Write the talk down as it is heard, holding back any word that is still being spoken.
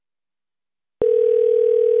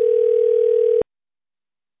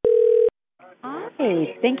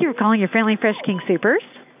Hi. Thank you for calling your Friendly Fresh King Supers.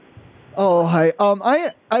 Oh, hi.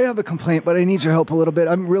 I have a complaint, but I need your help a little bit.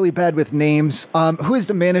 I'm really bad with names. Who is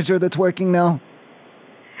the manager that's working now?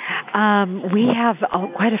 We have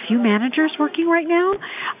quite a few managers working right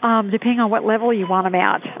now, depending on what level you want them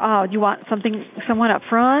at. You want someone up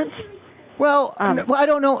front? Well, I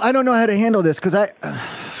don't know. I don't know how to handle this because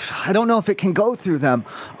I don't know if it can go through them.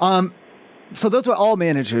 So those are all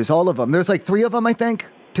managers, all of them. There's like 3 of them, I think.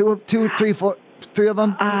 2, 3, 4, 3 of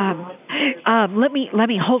them. Let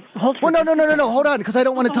me hold. Well, no. Hold on, because I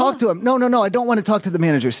don't want to talk to him. No. I don't want to talk to the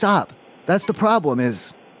manager. Stop. That's the problem.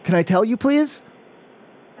 Can I tell you, please?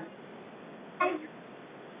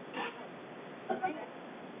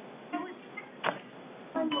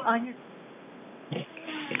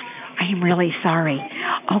 I'm really sorry.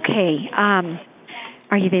 Okay.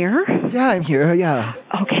 Are you there? Yeah, I'm here. Yeah.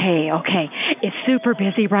 Okay. It's super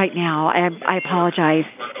busy right now. I apologize.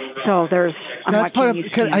 So that's part of.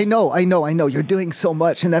 I know. You're doing so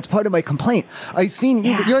much, and that's part of my complaint. I've seen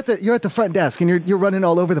you. Yeah. You're at the front desk, and you're running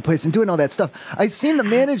all over the place and doing all that stuff. I've seen the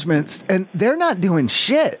managements, and they're not doing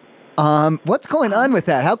shit. What's going on with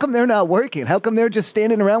that? How come they're not working? How come they're just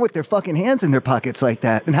standing around with their fucking hands in their pockets like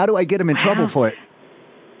that? And how do I get them in trouble for it?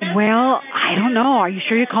 Well, I don't know. Are you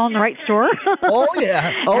sure you're calling the right store? Oh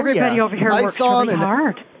yeah. Everybody over here works really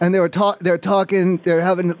hard. And they're talking. They're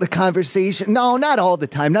having the conversation. No, not all the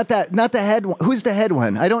time. Not the head one. Who's the head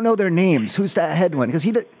one? I don't know their names. Who's that head one? Because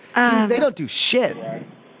they don't do shit.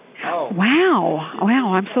 Wow.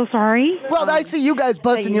 I'm so sorry. Well, I see you guys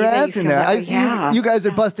busting your ass in there. I see you guys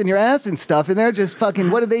are busting your ass and stuff, and they're just fucking.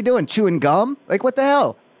 What are they doing? Chewing gum? Like what the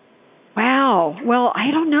hell? Wow. Well,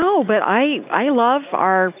 I don't know, but I love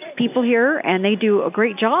our people here, and they do a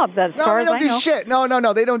great job. As far as I know. No, they don't do shit. No,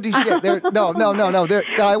 they don't do shit. No.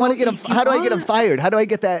 I want to get them. How do I get them fired? How do I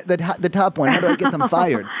get the top one? How do I get them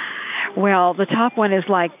fired? Well, the top one is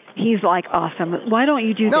he's awesome. Why don't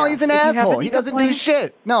you do that? No, he's an asshole. He doesn't do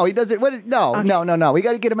shit. No, he doesn't. No. We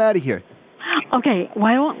got to get him out of here. Okay.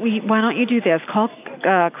 Why don't you do this? Call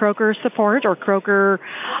Kroger support or Kroger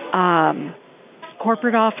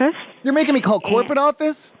corporate office. You're making me call corporate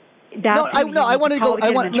office? I want to go.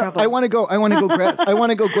 I want to go. I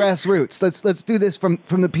want to go grassroots. Let's do this from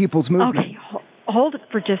the people's movement. Okay, hold it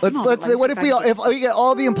for just a moment. Let's say, what if we get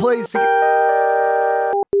all the employees to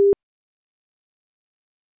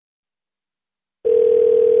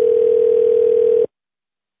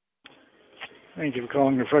Thank you for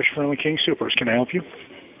calling the Fresh Friendly King Supers. Can I help you?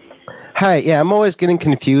 Hi, yeah, I'm always getting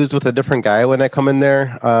confused with a different guy when I come in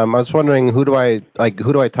there. I was wondering who do I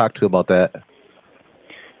talk to about that?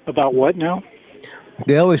 About what now?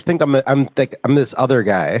 They always think I'm this other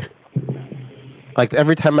guy. Like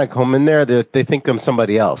every time I come in there, they think I'm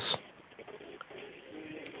somebody else.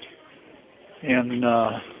 And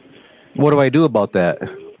what do I do about that?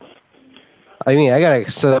 I mean, I gotta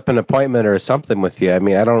set up an appointment or something with you. I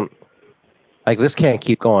mean, I don't this can't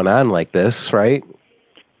keep going on like this, right?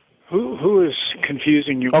 Who is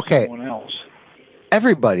confusing you with someone else?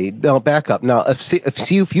 Everybody. No, back up. Now,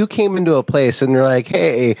 if you came into a place and they're like,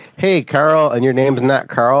 hey, Carl, and your name's not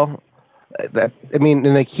Carl,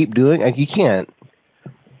 and they keep doing, you can't.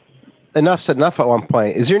 Enough's enough at one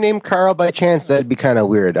point. Is your name Carl by chance? That'd be kind of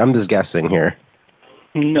weird. I'm just guessing here.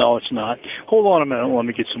 No, it's not. Hold on a minute. Let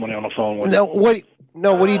me get somebody on the phone with you.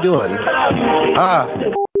 What are you doing?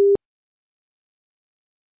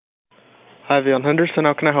 Hi, Vion Henderson.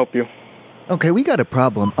 How can I help you? Okay, we got a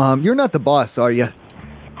problem. You're not the boss, are you?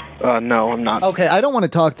 No, I'm not. Okay, I don't want to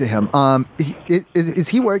talk to him. Is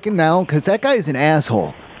he working now? Because that guy is an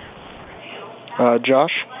asshole.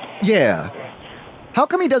 Josh? Yeah. How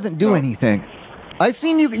come he doesn't do anything? I've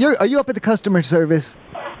seen you. Are you up at the customer service?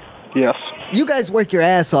 Yes. You guys work your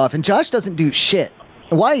ass off, and Josh doesn't do shit.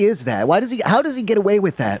 Why is that? How does he get away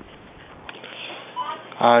with that?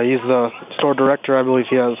 He's the store director. I believe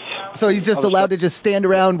he has. So he's just allowed to just stand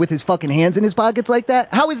around with his fucking hands in his pockets like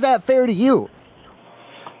that? How is that fair to you?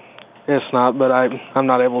 It's not, but I'm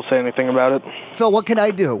not able to say anything about it. So what can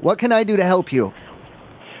I do? What can I do to help you?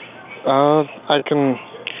 I can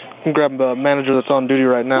grab the manager that's on duty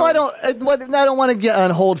right now. Well, I don't want to get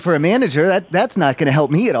on hold for a manager. That's not going to help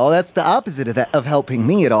me at all. That's the opposite of helping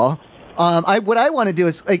me at all. What I want to do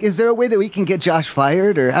is there a way that we can get Josh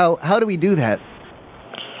fired, or how do we do that?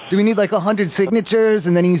 Do we need 100 signatures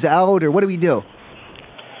and then he's out, or what do we do?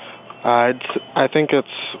 I think it's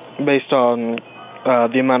based on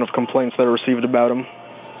the amount of complaints that are received about him.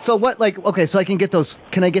 So what, okay, so can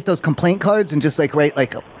I get those complaint cards and just write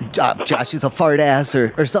Josh is a fart ass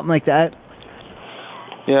or something like that?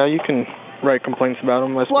 Yeah, you can write complaints about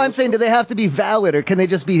him. Well, I'm saying, do they have to be valid, or can they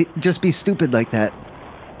just be stupid like that?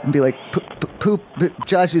 and be like, poop.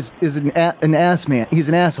 Josh is an ass man. He's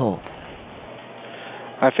an asshole.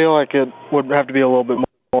 I feel like it would have to be a little bit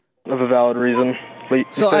more of a valid reason.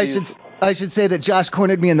 So I should say that Josh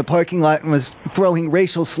cornered me in the parking lot and was throwing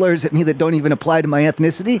racial slurs at me that don't even apply to my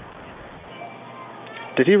ethnicity.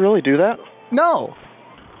 Did he really do that? No.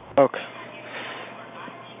 Okay.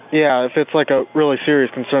 Yeah, if it's like a really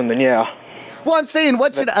serious concern, then yeah. Well, I'm saying,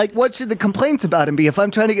 what should the complaints about him be? If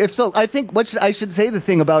I'm trying to, if so, I think I should say the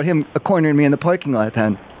thing about him cornering me in the parking lot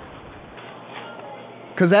then.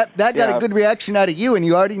 Because that got a good reaction out of you, and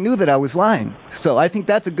you already knew that I was lying. So I think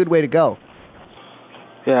that's a good way to go.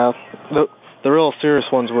 Yeah, the real serious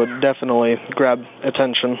ones would definitely grab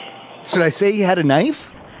attention. Should I say he had a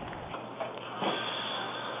knife?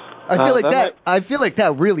 I feel like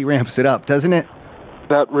that really ramps it up, doesn't it?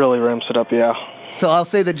 That really ramps it up, yeah. So I'll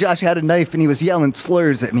say that Josh had a knife and he was yelling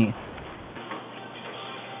slurs at me.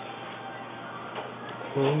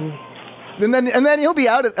 And then he'll be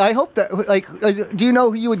out. I hope that, do you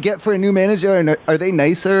know who you would get for a new manager, and are they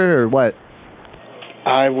nicer or what?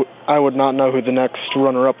 I would not know who the next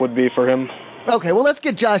runner-up would be for him. Okay, well, let's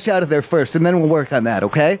get Josh out of there first, and then we'll work on that,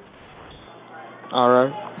 okay? All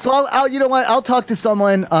right. So I'll you know what? I'll talk to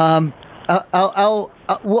someone. We'll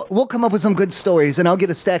come up with some good stories, and I'll get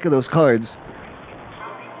a stack of those cards.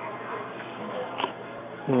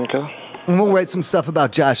 Okay. And we'll write some stuff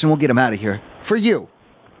about Josh, and we'll get him out of here. For you.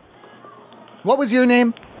 What was your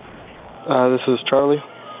name? This is Charlie.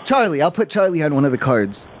 Charlie. I'll put Charlie on one of the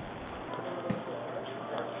cards.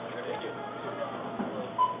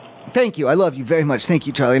 Thank you. I love you very much. Thank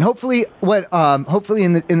you, Charlie. And hopefully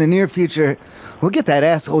in the near future, we'll get that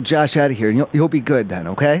asshole Josh out of here, and you'll be good then,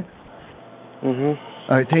 okay? Mhm.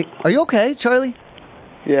 All right. Are you okay, Charlie?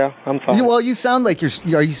 Yeah, I'm fine. You sound like you're.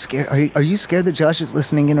 Are you scared? Are you scared that Josh is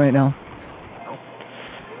listening in right now?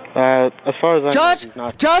 As far as I know, he's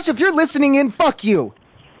not. Josh, if you're listening in, fuck you.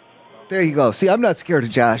 There you go. See, I'm not scared of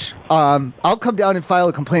Josh. I'll come down and file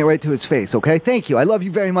a complaint right to his face, okay? Thank you. I love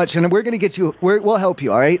you very much, and we're gonna get you. We'll help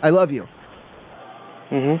you, all right? I love you.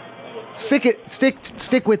 Mhm.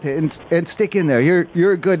 Stick with it and stick in there. You're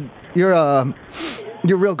real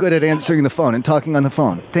good at answering the phone and talking on the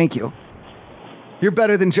phone. Thank you. You're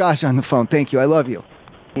better than Josh on the phone. Thank you. I love you.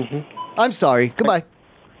 Mhm. I'm sorry. Goodbye.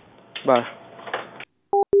 Bye.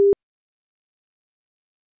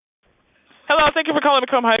 Hello, thank you for calling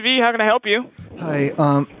Macomb Hy-Vee. How can I help you? Hi.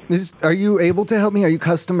 Are you able to help me? Are you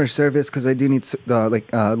customer service? Because I do need a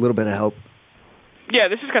little bit of help. Yeah,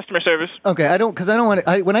 this is customer service. Okay. I don't want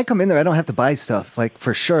to. When I come in there, I don't have to buy stuff, like,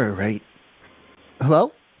 for sure, right?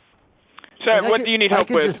 Hello? Sorry, what do you need help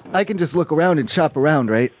with? I can just look around and shop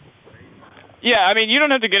around, right? Yeah, I mean, you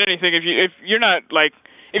don't have to get anything if you're not like.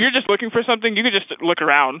 If you're just looking for something, you could just look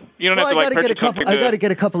around. You don't have to purchase something. I got to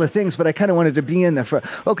get a couple of things, but I kind of wanted to be in there for.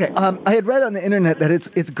 Okay. I had read on the internet that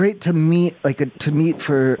it's great to meet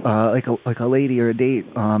for like a lady or a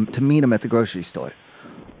date to meet them at the grocery store.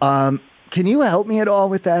 Can you help me at all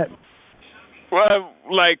with that? Well,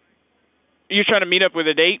 like, you trying to meet up with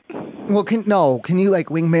a date? Well, can you like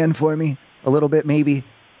wingman for me a little bit maybe?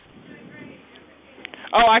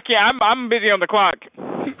 Oh, I can't. I'm busy on the clock.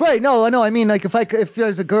 Right, no, I mean, like, if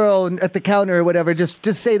there's a girl at the counter or whatever, just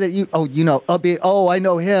say that I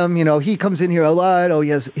know him, he comes in here a lot,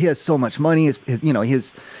 he has so much money,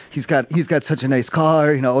 he's got such a nice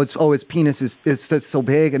car, his penis is so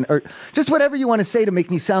big, or just whatever you want to say to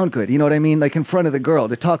make me sound good, you know what I mean, like in front of the girl,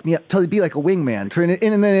 to talk me up, to be like a wingman, turn it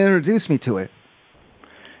in and then introduce me to her.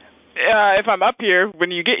 If I'm up here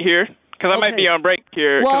when you get here. Because I might be on break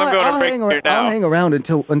here. Because I'm going on break here now. I'll hang around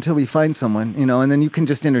until we find someone, and then you can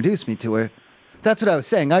just introduce me to her. That's what I was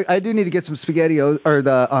saying. I do need to get some spaghettios, or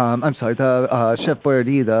the Chef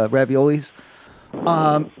Boyardee, the raviolis.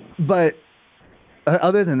 But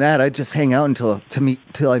other than that, I just hang out till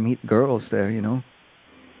I meet girls there, I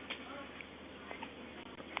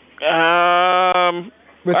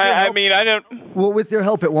mean, I don't. Well, with your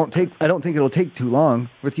help, it won't take. I don't think it'll take too long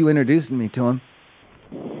with you introducing me to him.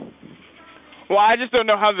 Well, I just don't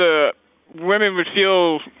know how the women would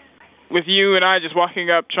feel with you and I just walking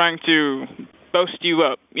up trying to boast you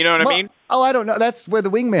up. You know what I mean? Oh, I don't know. That's where the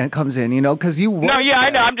wingman comes in, because you. No, yeah, I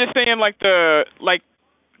know. I'm just saying, like the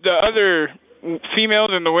other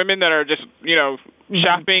females and the women that are just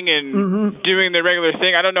shopping and doing their regular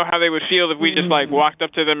thing. I don't know how they would feel if we just walked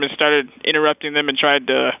up to them and started interrupting them and tried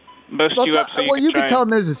to boast you up. So you could tell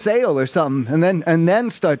them there's a sale or something, and then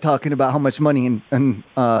start talking about how much money and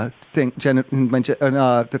the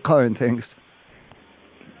car and things.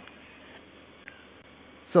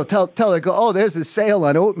 So tell her, there's a sale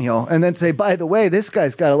on oatmeal, and then say, by the way, this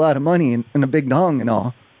guy's got a lot of money and a big dong and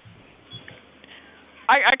all.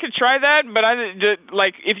 I could try that, but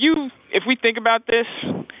like if we think about this,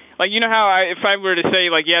 like you know how if I were to say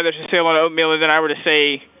like yeah, there's a sale on oatmeal, and then I were to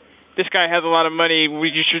say this guy has a lot of money,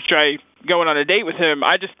 you should try going on a date with him.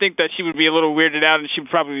 I just think that she would be a little weirded out, and she'd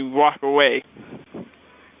probably walk away.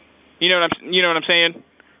 You know what I'm saying?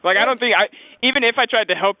 Like I don't think even if I tried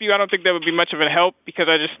to help you, I don't think that would be much of a help because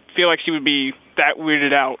I just feel like she would be that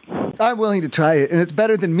weirded out. I'm willing to try it, and it's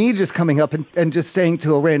better than me just coming up and just saying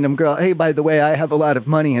to a random girl, hey, by the way, I have a lot of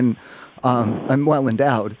money and I'm well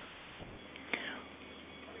endowed.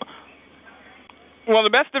 Well, the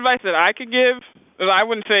best advice that I could give is I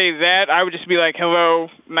wouldn't say that. I would just be like, hello,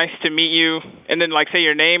 nice to meet you, and then like say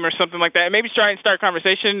your name or something like that. Maybe try and start a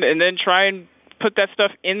conversation, and then try and put that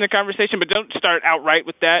stuff in the conversation, but don't start outright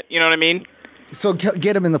with that. You know what I mean? So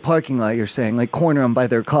get them in the parking lot, you're saying, like corner them by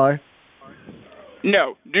their car?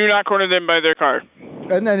 No, do not corner them by their car.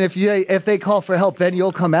 And then if they call for help, then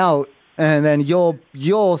you'll come out, and then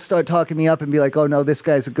you'll start talking me up and be like, oh no, this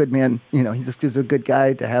guy's a good man. You know, he just is a good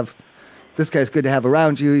guy to have. This guy's good to have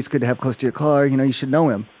around you. He's good to have close to your car. You know, you should know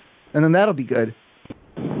him, and then that'll be good.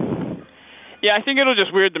 Yeah, I think it'll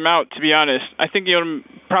just weird them out. To be honest, I think it'll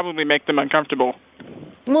probably make them uncomfortable.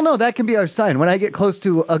 Well, no, that can be our sign. When I get close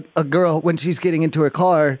to a girl when she's getting into her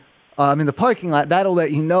car in the parking lot, that'll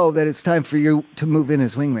let you know that it's time for you to move in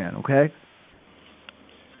as wingman, okay?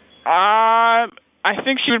 I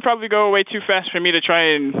think she would probably go away too fast for me to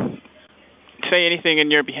try and say anything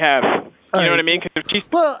in your behalf. You know what I mean?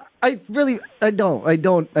 Well, I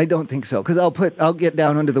don't think so. Because I'll get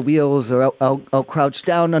down under the wheels, or I'll crouch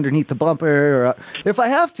down underneath the bumper, or if I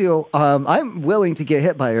have to, I'm willing to get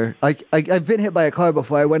hit by her. I've been hit by a car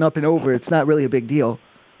before. I went up and over. It's not really a big deal.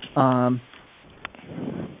 So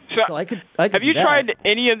I could. Have you tried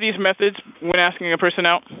any of these methods when asking a person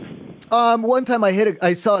out? One time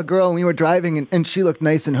I saw a girl and we were driving and she looked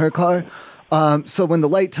nice in her car. So when the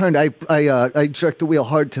light turned, I jerked the wheel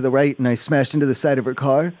hard to the right and I smashed into the side of her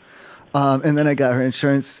car. And then I got her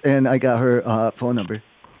insurance and I got her phone number.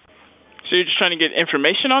 So you're just trying to get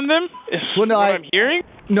information on them? I'm hearing?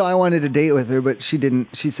 No, I wanted a date with her, but she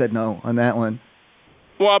didn't. She said no on that one.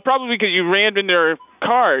 Well, probably because you rammed into her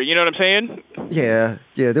car. You know what I'm saying? Yeah.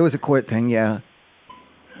 There was a court thing. Yeah.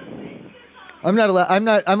 I'm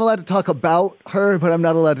allowed to talk about her, but I'm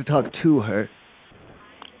not allowed to talk to her.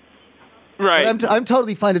 Right. I'm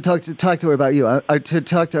totally fine to talk to her about you. To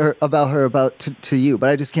talk to her about to you, but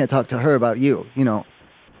I just can't talk to her about you. You know.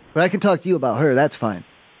 But I can talk to you about her. That's fine.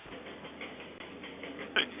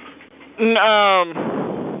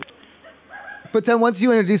 But then once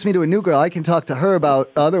you introduce me to a new girl, I can talk to her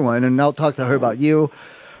about the other one, and I'll talk to her about you.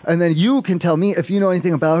 And then you can tell me if you know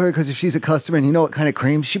anything about her, because if she's a customer and you know what kind of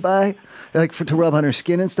cream she buy, like to rub on her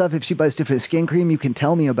skin and stuff, if she buys different skin cream, you can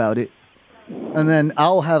tell me about it. And then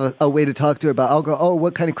I'll have a way to talk to her about. I'll go, oh,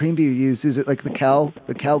 what kind of cream do you use? Is it like the cow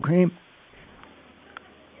cream?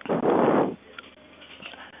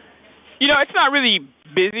 You know, it's not really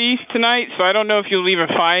busy tonight, so I don't know if you'll even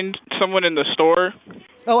find someone in the store.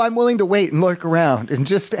 Oh, I'm willing to wait and lurk around and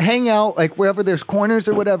just hang out, like wherever there's corners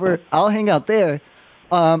or whatever. I'll hang out there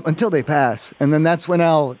until they pass, and then that's when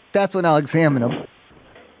I'll examine them.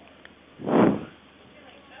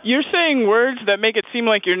 You're saying words that make it seem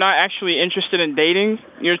like you're not actually interested in dating.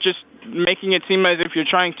 You're just making it seem as if you're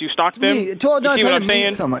trying to stalk them. You see what I'm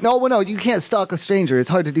saying? Someone. No, you can't stalk a stranger. It's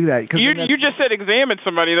hard to do that. You just said examine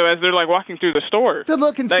somebody, though, as they're, like, walking through the store. To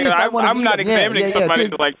look and see if I want to I'm not examining somebody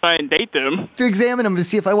to, like, try and date them. To examine them to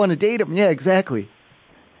see if I want to date them. Yeah, exactly.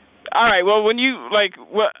 All right, well, when you, like,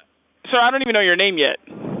 sir, I don't even know your name yet.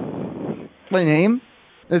 My name?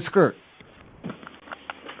 It's Skirt.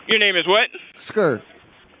 Your name is what? Skirt.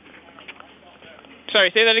 Sorry,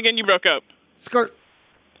 say that again. You broke up. Skirt.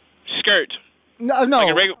 Skirt. No.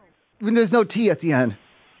 Like there's no T at the end.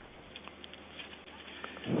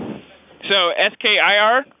 So,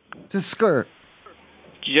 S-K-I-R? Just Skirt.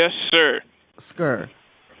 Yes, sir. Skirt.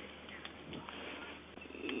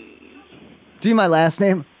 Do you my last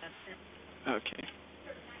name? Okay.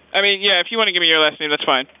 I mean, yeah, if you want to give me your last name, that's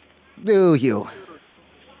fine. Do you?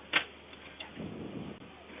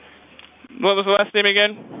 What was the last name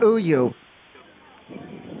again? You.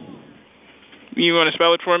 You want to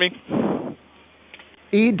spell it for me?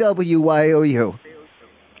 E-W-Y-O-U.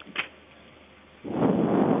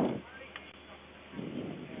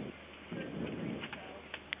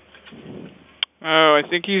 Oh, I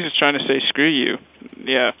think he's just trying to say screw you.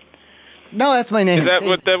 Yeah. No, that's my name. Is that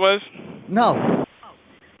what that was? No.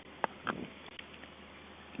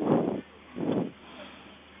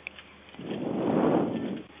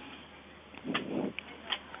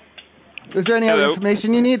 Is there any other Hello?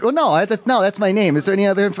 information you need? Well, no, that's my name. Is there any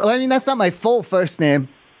other I mean, that's not my full first name.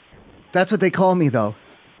 That's what they call me, though.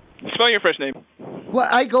 Spell your first name. Well,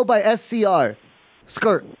 I go by SCR.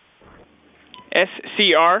 Skirt.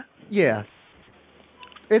 SCR? Yeah.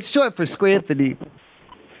 It's short for Scranthony.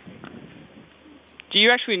 Do you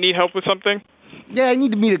actually need help with something? Yeah, I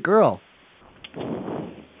need to meet a girl.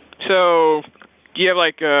 So, do you have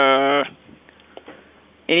like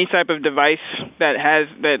any type of device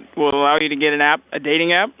that will allow you to get an app, a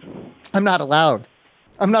dating app? I'm not allowed.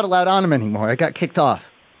 I'm not allowed on them anymore. I got kicked off.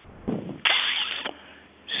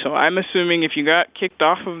 So I'm assuming if you got kicked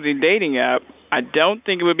off of the dating app, I don't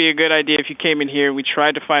think it would be a good idea if you came in here and we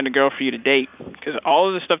tried to find a girl for you to date. Because all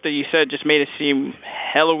of the stuff that you said just made it seem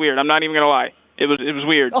hella weird. I'm not even going to lie. It was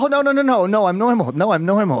weird. Oh, no, I'm normal. No, I'm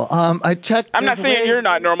normal. I checked. I'm not saying you're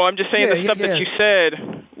not normal. I'm just saying the stuff that you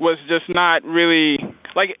said was just not really...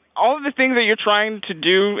 Like, all of the things that you're trying to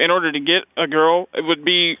do in order to get a girl, it would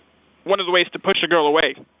be one of the ways to push a girl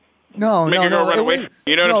away. No. Make a girl run away from you.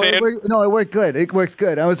 You know what I'm saying? It worked good. It worked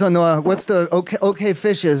good. I was on the, what's the OK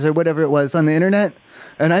Fishes or whatever it was on the internet.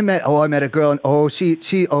 And I met a girl, and oh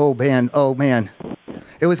man.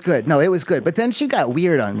 It was good. No, it was good. But then she got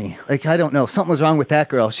weird on me. Like, I don't know. Something was wrong with that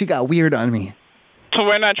girl. She got weird on me. So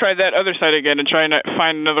why not try that other side again and try and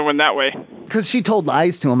find another one that way? Because she told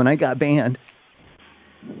lies to him, and I got banned.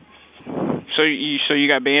 So you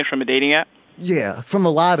got banned from a dating app? Yeah, from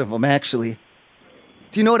a lot of them, actually.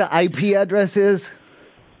 Do you know what an IP address is?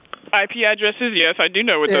 IP addresses? Yes, I do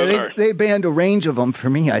know what those are. They banned a range of them for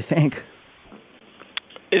me, I think.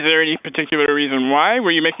 Is there any particular reason why?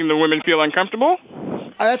 Were you making the women feel uncomfortable?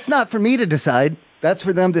 That's not for me to decide. That's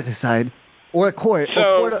for them to decide. Or a court.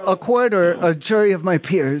 A court or a jury of my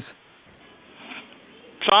peers.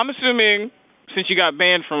 So I'm assuming, since you got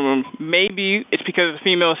banned from them, maybe it's because the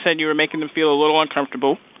female said you were making them feel a little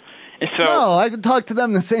uncomfortable. And so, no, I could talk to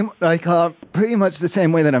them the same, pretty much the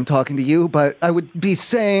same way that I'm talking to you, but I would be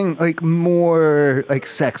saying, more,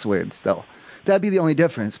 sex words, though. That'd be the only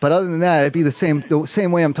difference. But other than that, it'd be the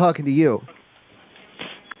same way I'm talking to you.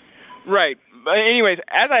 Right. But anyways,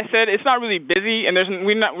 as I said, it's not really busy, and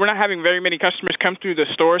we're not having very many customers come through the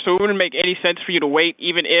store, so it wouldn't make any sense for you to wait,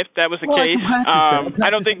 even if that was the case. I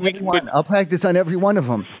don't think I'll practice on every one of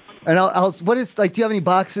them. And do you have any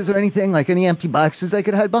boxes or anything? Like any empty boxes I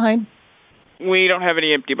could hide behind? We don't have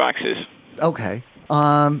any empty boxes. Okay.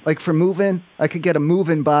 For moving, I could get a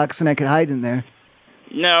moving box and I could hide in there.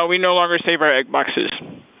 No, we no longer save our egg boxes.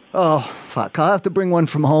 Oh, fuck. I'll have to bring one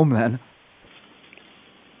from home then.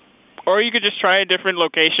 Or you could just try a different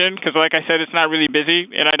location, because like I said, it's not really busy,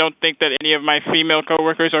 and I don't think that any of my female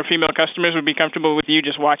coworkers or female customers would be comfortable with you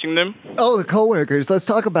just watching them. Oh, the coworkers. Let's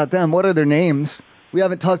talk about them. What are their names? We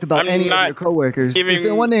haven't talked about any of your coworkers. Is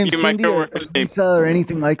there one named Cindy or Lisa or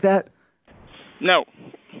anything like that? No.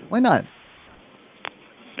 Why not?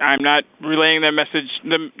 I'm not relaying that message,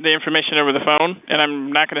 the information over the phone, and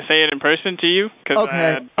I'm not going to say it in person to you.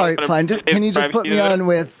 Okay. All right, fine. Can you just put me on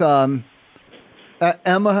with Emma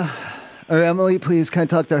or Emily, please? Can I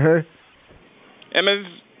talk to her? Emma's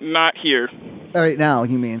not here. All right, now,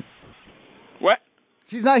 you mean? What?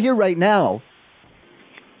 She's not here right now.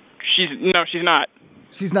 No, she's not.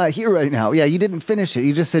 She's not here right now. Yeah, you didn't finish it.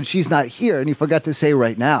 You just said she's not here, and you forgot to say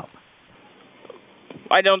right now.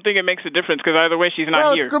 I don't think it makes a difference, because either way, she's not here.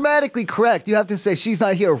 Well, it's grammatically correct. You have to say she's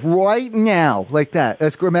not here right now, like that.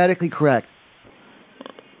 That's grammatically correct.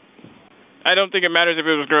 I don't think it matters if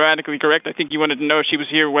it was grammatically correct. I think you wanted to know if she was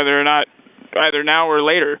here, whether or not, either now or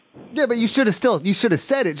later. Yeah, but you should have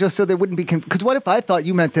said it just so there wouldn't be, because what if I thought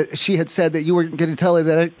you meant that she had said that you weren't going to tell her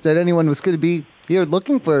that anyone was going to be here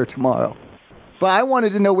looking for her tomorrow. But I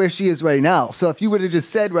wanted to know where she is right now. So if you would have just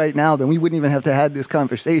said right now, then we wouldn't even have to have this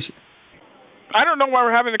conversation. I don't know why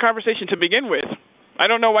we're having the conversation to begin with. I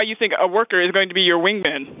don't know why you think a worker is going to be your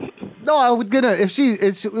wingman. No, I would gonna.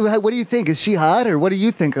 What do you think? Is she hot, or what do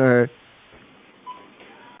you think of her?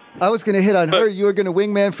 I was gonna hit on her. You were gonna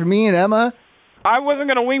wingman for me and Emma. I wasn't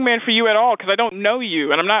gonna wingman for you at all, because I don't know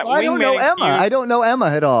you, and I'm not. Well, I don't know Emma. I don't know Emma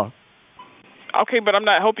at all. Okay, but I'm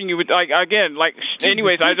not helping you with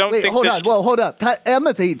anyways. I don't think. Hold on. Well, hold up.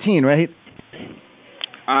 Emma's 18, right?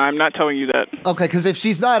 I'm not telling you that. Okay, because if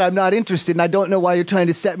she's not, I'm not interested, and I don't know why you're trying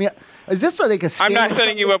to set me up. Is this like a scam? I'm not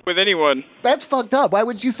setting you up with anyone. That's fucked up. Why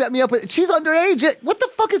would you set me up with? She's underage. What the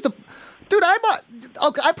fuck is the? Dude,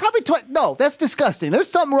 okay. I probably no. That's disgusting. There's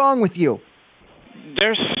something wrong with you.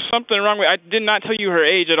 There's something wrong with. I did not tell you her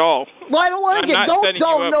age at all. Well, I don't want to get.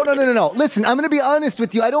 No. Listen, I'm gonna be honest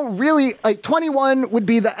with you. I don't really 21 would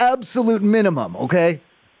be the absolute minimum. Okay,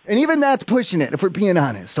 and even that's pushing it if we're being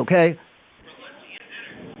honest. Okay.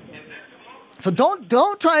 So don't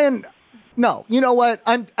try and No, you know what?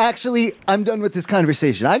 I'm done with this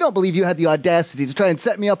conversation. I don't believe you had the audacity to try and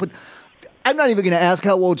set me up with... I'm not even going to ask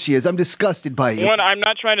how old she is. I'm disgusted by you. One, I'm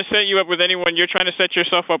not trying to set you up with anyone. You're trying to set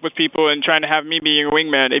yourself up with people and trying to have me being a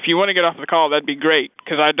wingman. If you want to get off the call, that'd be great,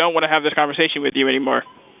 because I don't want to have this conversation with you anymore.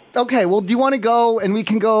 Okay, well, do you want to go and we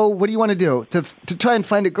can go? What do you want to do to try and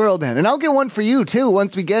find a girl then? And I'll get one for you too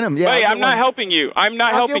once we get him. Yeah, Buddy, I'm not helping you. I'm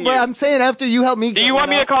not helping you. I'm saying after you help me. Do you want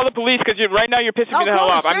me to call the police? Because right now you're pissing me the hell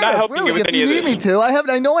off. I'm not helping you with any of this. If you need me to,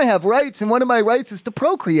 I know I have rights, and one of my rights is to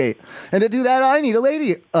procreate. And to do that, I need a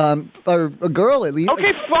lady, or a girl at least.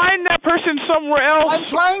 Okay, find that person somewhere else. I'm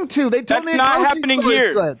trying to. They told me that's not happening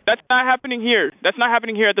here. That's not happening here. That's not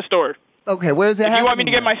happening here at the store. Okay, where is it happening? If you want me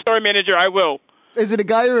to get my store manager, I will. Is it a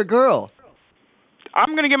guy or a girl? I'm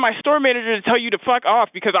going to get my store manager to tell you to fuck off,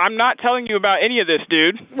 because I'm not telling you about any of this,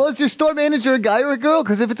 dude. Well, is your store manager a guy or a girl?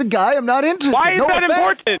 Because if it's a guy, I'm not interested. Why is that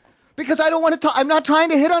important? Because I don't want to talk. I'm not trying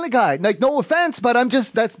to hit on a guy. Like, no offense, but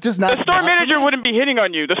that's just not. The store manager wouldn't be hitting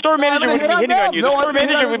on you. The store manager wouldn't be hitting on you. The store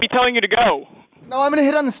manager would be telling you to go. No, I'm going to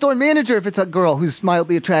hit on the store manager if it's a girl who's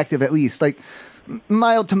mildly attractive, at least. Like,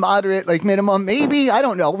 mild to moderate, like minimum. Maybe. I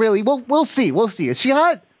don't know, really. We'll see. We'll see. Is she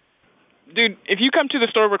hot? Dude, if you come to the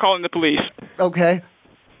store, we're calling the police. Okay.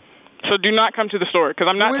 So do not come to the store, because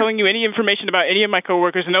I'm not telling you any information about any of my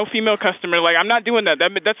coworkers. No female customer. Like, I'm not doing that.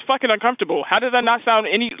 That's fucking uncomfortable. How does that not sound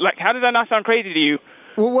how does that not sound crazy to you?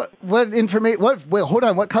 Well, what information? Wait, hold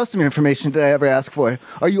on. What customer information did I ever ask for?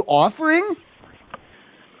 Are you offering?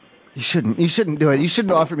 You shouldn't do it. You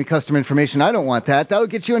shouldn't offer me customer information. I don't want that. That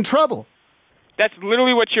would get you in trouble. That's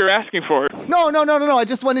literally what you're asking for. No. I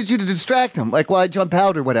just wanted you to distract them, like while I jump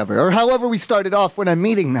out or whatever, or however we started off when I'm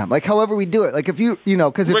meeting them, like however we do it. Like if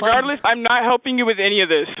because regardless, I'm not helping you with any of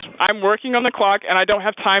this. I'm working on the clock, and I don't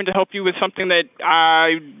have time to help you with something that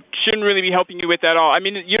I shouldn't really be helping you with at all. I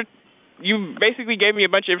mean, you basically gave me a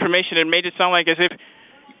bunch of information and made it sound like as if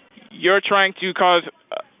you're trying to cause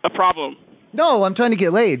a problem. No, I'm trying to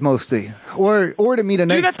get laid mostly, or to meet a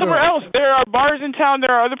nice girl. Do that somewhere else. There are bars in town.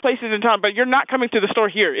 There are other places in town, but you're not coming to the store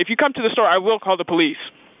here. If you come to the store, I will call the police.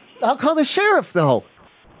 I'll call the sheriff, though.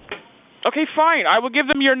 Okay, fine. I will give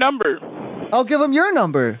them your number. I'll give them your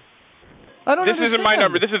number. I don't understand. This isn't my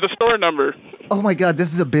number. This is the store number. Oh, my God.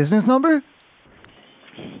 This is a business number?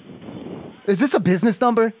 Is this a business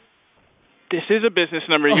number? This is a business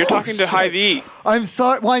number. You're talking to Hy-Vee. I'm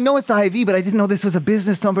sorry. Well, I know it's the Hy-Vee, but I didn't know this was a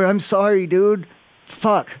business number. I'm sorry, dude.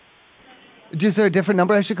 Fuck. Is there a different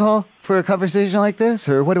number I should call for a conversation like this,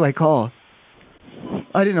 or what do I call?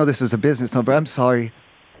 I didn't know this was a business number. I'm sorry.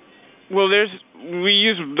 Well, we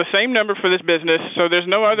use the same number for this business, so there's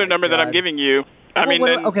no other number that I'm giving you.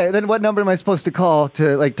 Then what number am I supposed to call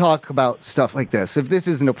to like talk about stuff like this? If this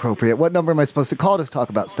isn't appropriate, what number am I supposed to call to talk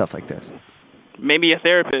about stuff like this? Maybe a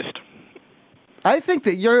therapist. I think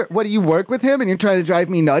that what do you work with him and you're trying to drive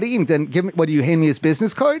me nutty and then do you hand me his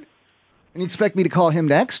business card? And you expect me to call him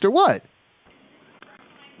next or what?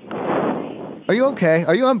 Are you okay?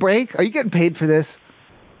 Are you on break? Are you getting paid for this?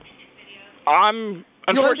 I'm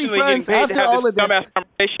unfortunately getting paid to have this dumbass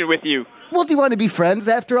conversation with you. Well, do you want to be friends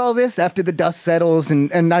after all this? After the dust settles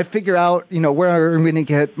and I figure out, where I'm going to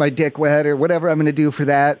get my dick wet or whatever I'm going to do for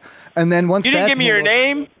that. And then once you didn't give me your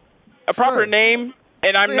name, proper name,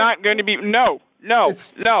 and I'm not going to be... No,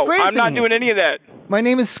 I'm not doing any of that. My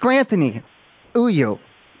name is Scranthony. Uyo.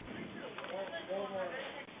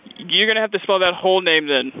 You're going to have to spell that whole name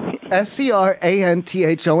then.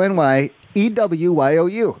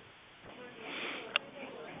 SCRANTHONYEWYOU.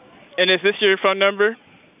 And is this your phone number?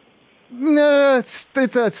 No, it's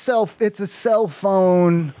a cell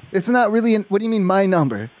phone. It's not really what do you mean my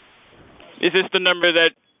number? Is this the number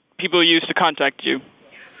that people use to contact you?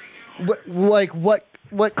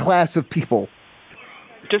 What class of people?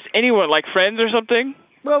 Just anyone, like friends or something?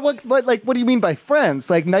 Well, what do you mean by friends?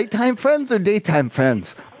 Like nighttime friends or daytime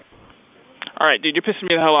friends? All right, dude, you're pissing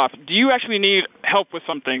me the hell off. Do you actually need help with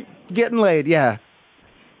something? Getting laid, yeah.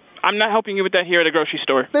 I'm not helping you with that here at a grocery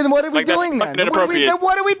store. Then what are we doing then?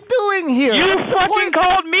 What are we doing here? You fucking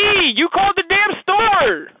called me! You called the damn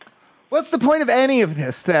store! What's the point of any of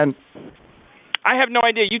this then? I have no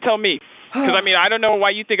idea. You tell me. Because, I don't know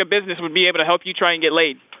why you think a business would be able to help you try and get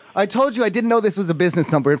laid. I told you I didn't know this was a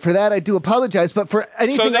business number, and for that I do apologize, but for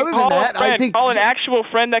anything other than that, I think... Call an actual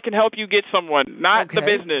friend that can help you get someone, not the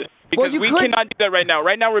business. Because we cannot do that right now.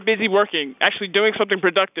 Right now we're busy working, actually doing something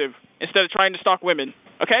productive, instead of trying to stalk women.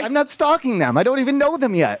 Okay? I'm not stalking them. I don't even know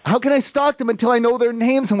them yet. How can I stalk them until I know their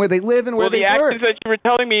names and where they live and where they work? Well, the actions that you were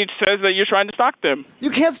telling me says that you're trying to stalk them. You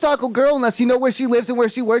can't stalk a girl unless you know where she lives and where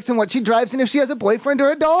she works and what she drives and if she has a boyfriend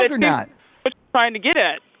or a dog or not. What you're trying to get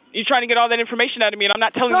at. You're trying to get all that information out of me, and I'm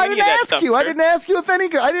not telling No, you I any didn't of that ask stuff. you. I didn't ask you if any.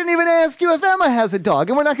 I didn't even ask you if Emma has a dog,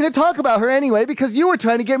 and we're not going to talk about her anyway because you were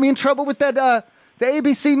trying to get me in trouble with that the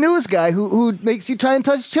ABC News guy who makes you try and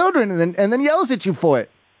touch children and then yells at you for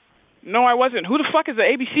it. No, I wasn't. Who the fuck is the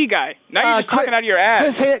ABC guy? Now you're just talking out of your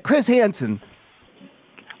ass. Chris Hansen.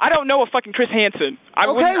 I don't know a fucking Chris Hansen.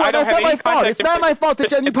 Okay, well, that's not my fault. It's not my fault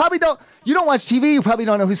that you probably don't. You don't watch TV. You probably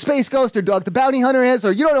don't know who Space Ghost or Dog the Bounty Hunter is,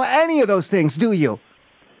 or you don't know any of those things, do you?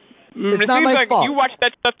 It's not my fault. You watch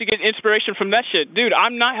that stuff to get inspiration from that shit. Dude,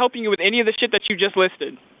 I'm not helping you with any of the shit that you just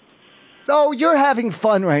listed. Oh, you're having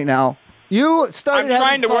fun right now. You started having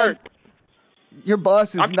fun. I'm trying to work. Your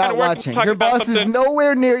boss is not watching. Your boss is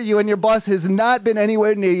nowhere near you, and your boss has not been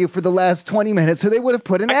anywhere near you for the last 20 minutes, so they would have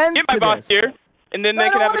put an end to this. Get my boss here, and then they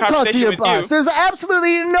can have a conversation with you. I don't want to talk to your boss. There's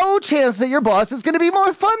absolutely no chance that your boss is going to be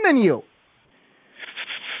more fun than you.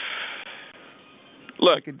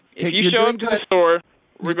 Look, if you show up to the store,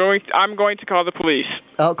 I'm going to call the police.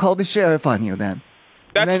 I'll call the sheriff on you then.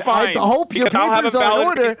 That's fine. I hope your papers are in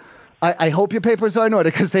order. I hope your papers are in order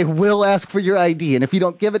because they will ask for your ID, and if you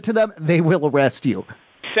don't give it to them, they will arrest you.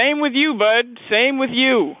 Same with you, bud. Same with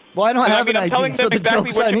you. Well, I don't have an ID, I'm telling them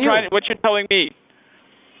exactly what you're telling me.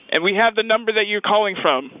 And we have the number that you're calling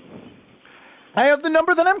from. I have the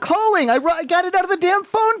number that I'm calling. I got it out of the damn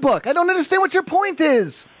phone book. I don't understand what your point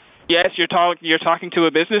is. Yes, you're talking to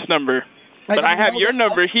a business number. But I have your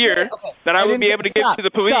number here that I would be able to give to the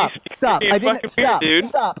police. Stop.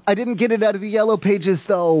 Stop. I didn't get it out of the yellow pages,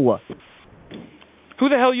 though. Who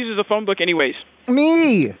the hell uses a phone book anyways?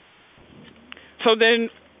 Me. So then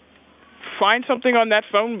find something on that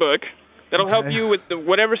phone book that'll help you with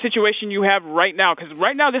whatever situation you have right now. Because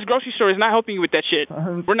right now this grocery store is not helping you with that shit.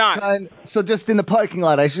 We're not. So just in the parking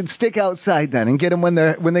lot, I should stick outside then and get them when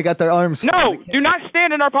they got their arms. No, do not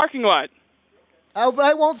stand in our parking lot.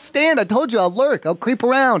 I won't stand. I told you I'll lurk. I'll creep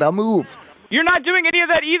around. I'll move. You're not doing any of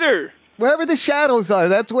that either. Wherever the shadows are,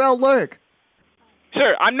 that's where I'll lurk.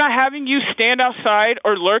 Sir, I'm not having you stand outside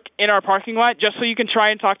or lurk in our parking lot just so you can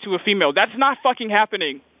try and talk to a female. That's not fucking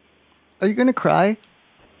happening. Are you going to cry?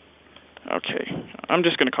 Okay. I'm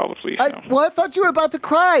just going to call the police now. Well, I thought you were about to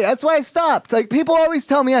cry. That's why I stopped. Like, people always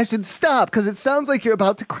tell me I should stop because it sounds like you're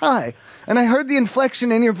about to cry. And I heard the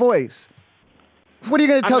inflection in your voice. What are you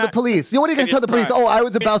going to tell the police? What are you going to tell the police? Oh, I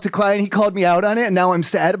was about to cry and he called me out on it and now I'm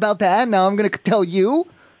sad about that and now I'm going to tell you?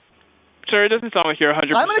 Sir, it doesn't sound like you're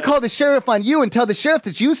 100%. I'm going to call the sheriff on you and tell the sheriff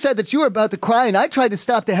that you said that you were about to cry and I tried to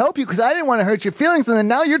stop to help you because I didn't want to hurt your feelings and then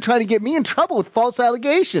now you're trying to get me in trouble with false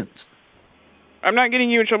allegations. I'm not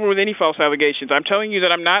getting you in trouble with any false allegations. I'm telling you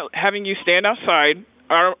that I'm not having you stand outside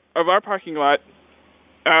of our parking lot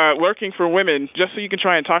lurking for women just so you can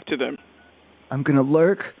try and talk to them. I'm going to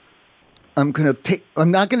lurk. I remember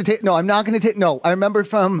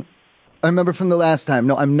from the last time.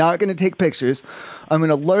 No, I'm not going to take pictures. I'm going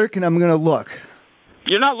to lurk and I'm going to look.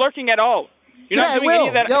 You're not lurking at all. You're not doing any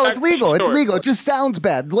of that. No, it's legal. It's legal. It just sounds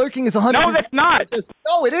bad. Lurking is 100%. No, that's not.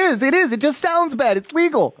 No, it is. It is. It just sounds bad. It's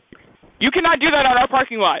legal. You cannot do that on our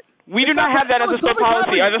parking lot. We do not have that as a store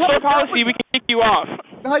policy. As a store policy, we can kick you off.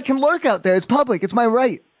 No, I can lurk out there. It's public. It's my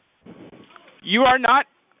right. You are not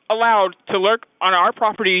allowed to lurk on our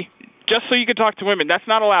property just so you can talk to women. That's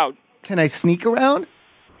not allowed. Can I sneak around?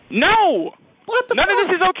 No! What the fuck? None of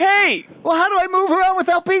this is okay! Well, how do I move around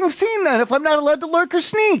without being seen then if I'm not allowed to lurk or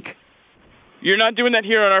sneak? You're not doing that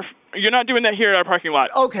here at our parking lot.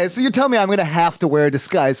 Okay, so you're telling me I'm going to have to wear a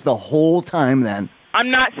disguise the whole time then?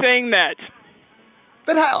 I'm not saying that.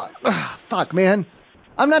 Then how? Fuck, man.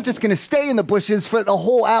 I'm not just going to stay in the bushes for a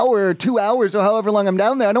whole hour or 2 hours or however long I'm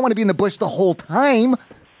down there. I don't want to be in the bush the whole time.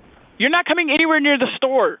 You're not coming anywhere near the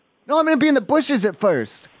store. No, I'm going to be in the bushes at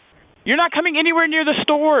first. You're not coming anywhere near the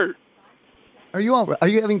store. Are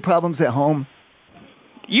you having problems at home?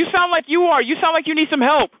 You sound like you are. You sound like you need some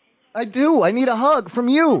help. I do. I need a hug from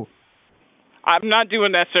you. I'm not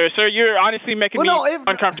doing that, sir. Sir, you're honestly making me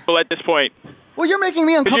uncomfortable at this point. Well, you're making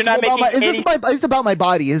me uncomfortable about it's about my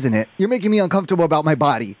body, isn't it? You're making me uncomfortable about my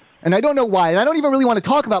body. And I don't know why. And I don't even really want to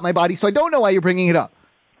talk about my body, so I don't know why you're bringing it up.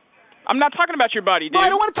 I'm not talking about your body, dude. No, I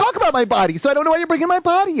don't want to talk about my body, so I don't know why you're bringing my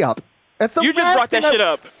body up. You just brought that shit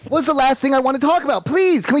up. What's the last thing I want to talk about?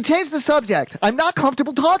 Please, can we change the subject? I'm not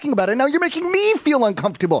comfortable talking about it. Now you're making me feel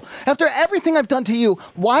uncomfortable. After everything I've done to you,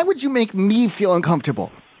 why would you make me feel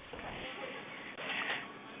uncomfortable?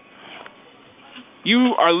 You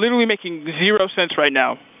are literally making zero sense right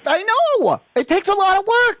now. I know! It takes a lot of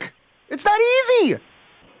work. It's not easy.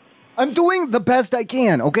 I'm doing the best I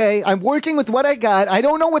can, okay? I'm working with what I got. I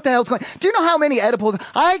don't know what the hell's going on. Do you know how many edibles?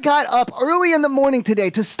 I got up early in the morning today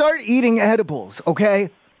to start eating edibles, okay?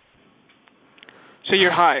 So you're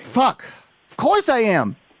high. Fuck. Of course I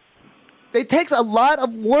am. It takes a lot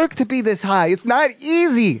of work to be this high. It's not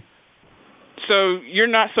easy. So you're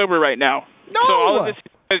not sober right now. No. So all of this,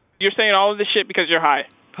 you're saying all of this shit because you're high.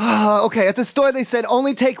 Okay, at the store they said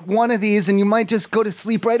only take one of these and you might just go to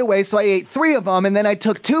sleep right away, so I ate 3 of them and then I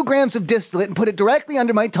took 2 grams of distillate and put it directly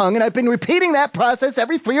under my tongue, and I've been repeating that process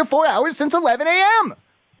every 3 or 4 hours since 11 a.m.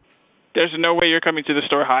 There's no way you're coming to the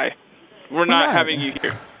store high. We're not having you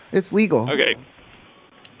here. It's legal. Okay.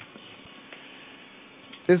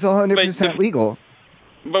 It's 100% legal.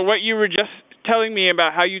 But what you were just telling me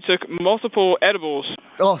about how you took multiple edibles.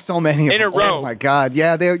 Oh, so many of them. In a row. Oh my God.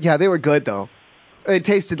 Yeah, they were good though. It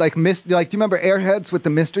tasted like do you remember Airheads with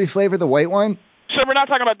the mystery flavor, the white one? So we're not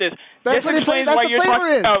talking about this. That's what explains that's why the you're flavor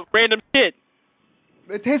talking is. about random shit.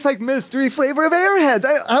 It tastes like mystery flavor of Airheads.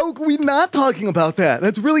 How are we not talking about that?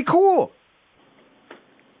 That's really cool.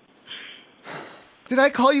 Did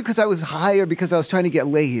I call you because I was high or because I was trying to get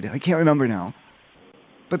laid? I can't remember now.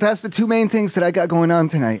 But that's the 2 main things that I got going on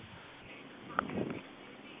tonight.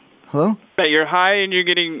 Hello? That you're high and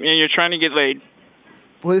you're trying to get laid.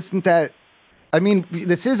 Well, isn't that... I mean,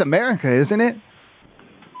 this is America, isn't it?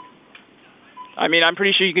 I mean, I'm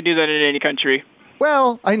pretty sure you could do that in any country.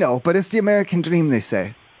 Well, I know, but it's the American dream, they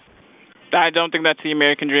say. I don't think that's the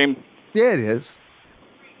American dream. Yeah, it is.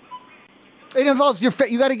 It involves you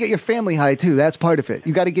got to get your family high, too. That's part of it.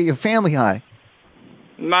 You got to get your family high.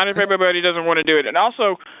 Not if everybody doesn't want to do it. And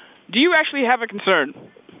also, do you actually have a concern?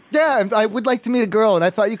 Yeah, I would like to meet a girl, and I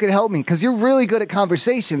thought you could help me, because you're really good at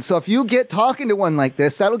conversation. So if you get talking to one like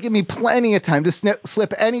this, that'll give me plenty of time to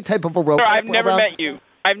slip any type of a rope. Sir, I've never met you.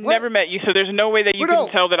 I've never met you, so there's no way that you can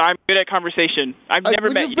tell that I'm good at conversation. I've never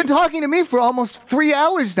met you. You've been talking to me for almost 3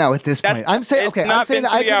 hours now at this point. I'm saying, okay, I'm saying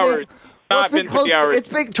that I can make... Well, it's been close.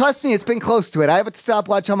 Trust me, it's been close to it. I have a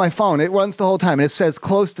stopwatch on my phone. It runs the whole time, and it says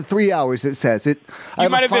close to 3 hours. It says it. You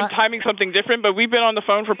might have been timing something different, but we've been on the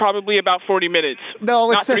phone for probably about 40 minutes.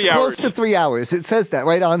 No, it says close to 3 hours. It says that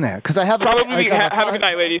right on there. Because I have. Have a good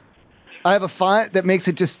night, lady. I have a font that makes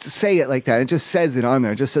it just say it like that. It just says it on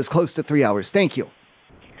there. It just says close to 3 hours. Thank you.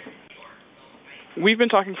 We've been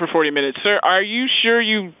talking for 40 minutes, sir. Are you sure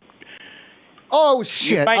you? Oh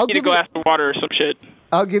shit! You might need a glass of water or some shit.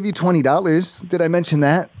 I'll give you $20. Did I mention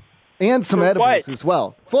that? And some edibles as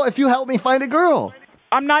well. Well, if you help me find a girl.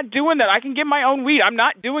 I'm not doing that. I can get my own weed. I'm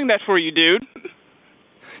not doing that for you, dude.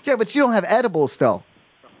 Yeah, but you don't have edibles, though.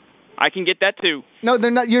 I can get that, too. No,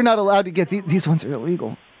 they're not. You're not allowed to get these ones are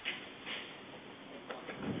illegal.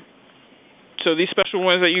 So these special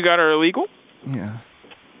ones that you got are illegal? Yeah.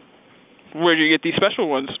 Where'd you get these special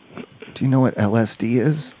ones? Do you know what LSD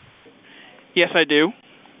is? Yes, I do.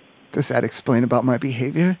 Does that explain about my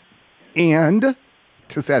behavior? And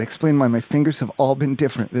does that explain why my fingers have all been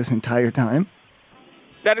different this entire time?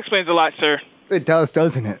 That explains a lot, sir. It does,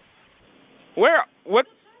 doesn't it? What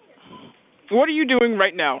are you doing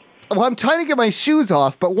right now? Well, I'm trying to get my shoes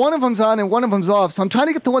off, but one of them's on and one of them's off. So I'm trying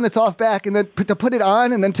to get the one that's off back and then to put it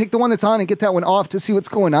on and then take the one that's on and get that one off to see what's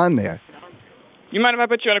going on there. You mind if I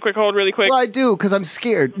put you on a quick hold really quick? Well, I do, because I'm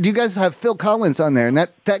scared. You guys have Phil Collins on there, and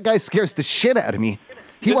that guy scares the shit out of me.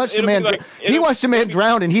 He watched a man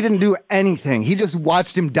drown, and he didn't do anything. He just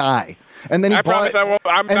watched him die. And then he bought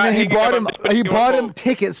him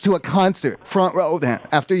tickets to a concert, front row then,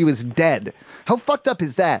 after he was dead. How fucked up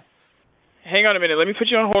is that? Hang on a minute. Let me put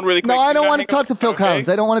you on hold really quick. No, I don't want to talk to Phil Collins.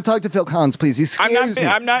 I don't want to talk to Phil Collins, please. He scares me.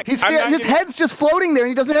 His head's just floating there,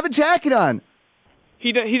 and he doesn't have a jacket on.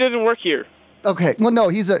 He doesn't work here. Okay. Well, no,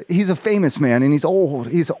 he's a famous man, and he's old.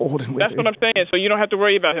 He's old and withered. That's what I'm saying. So you don't have to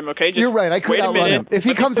worry about him, okay? You're right. I could outrun him. If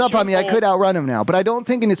he comes up on me, I could outrun him now. But I don't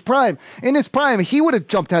think in his prime, he would have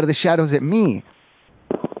jumped out of the shadows at me.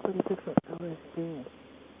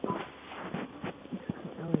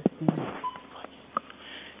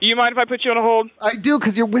 You mind if I put you on a hold? I do,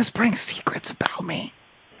 because you're whispering secrets about me.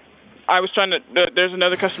 I was trying to. There's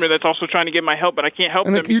another customer that's also trying to get my help, but I can't help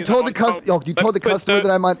them. You told the customer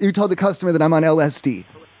that I'm on LSD.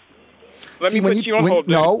 Let me put you on hold.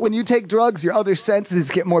 No, when you take drugs, your other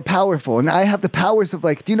senses get more powerful, and I have the powers of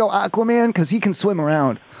do you know Aquaman? Because he can swim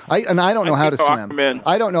around. I don't know how to swim. Aquaman.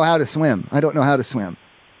 I don't know how to swim.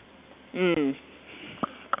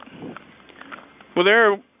 Well,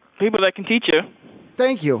 there are people that can teach you.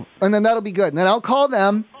 Thank you, and then that'll be good. And then I'll call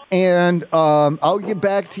them. And I'll get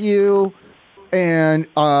back to you. And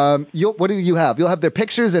what do you have? You'll have their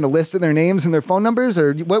pictures and a list of their names and their phone numbers,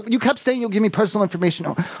 or you kept saying you'll give me personal information.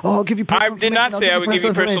 Oh, I'll give you personal information. I did not say I would give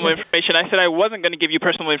you personal information. I said I wasn't going to give you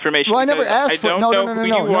personal information. Well, I never asked for. I don't know who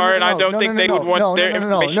you are, and I don't think they would want their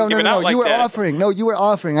information given out like that. You were offering. No, you were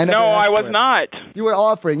offering. I never. No, I was not. You were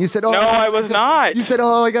offering. You said, "Oh." No, I was not. You said,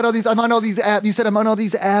 "Oh, I got all these. I'm on all these apps." You said, "I'm on all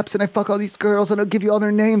these apps, and I fuck all these girls, and I'll give you all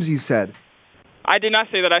their names." You said. I did not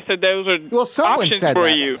say that. I said those are someone options said for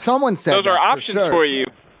that. you. Someone said those that. Those are options for you.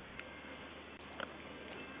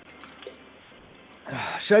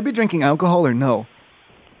 Should I be drinking alcohol or no?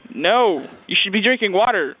 No. You should be drinking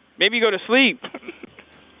water. Maybe go to sleep.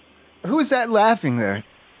 Who is that laughing there?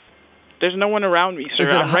 There's no one around me, sir.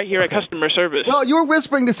 I'm right here at customer service. Well, you were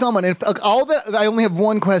whispering to someone. And all that, I only have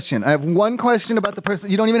one question. I have one question about the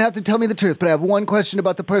person. You don't even have to tell me the truth, but I have one question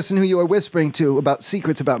about the person who you are whispering to about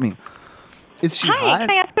secrets about me. Is she hot? Hi,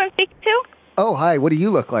 can I ask who I'm speaking to? Oh, hi. What do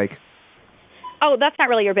you look like? Oh, that's not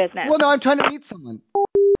really your business. Well, no, I'm trying to meet someone.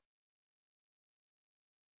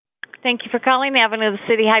 Thank you for calling the Avenue of the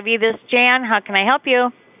City Hy-Vee. This is Jan. How can I help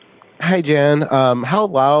you? Hi, Jan. How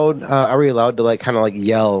loud are we allowed to kind of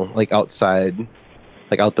yell outside,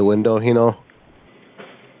 out the window?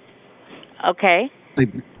 Okay. I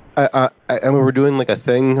mean, we're doing a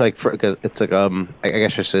thing it's I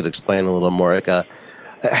guess I should explain a little more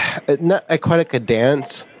not quite a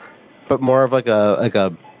dance, but more of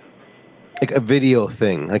a video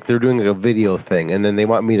thing. They're doing a video thing, and then they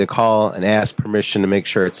want me to call and ask permission to make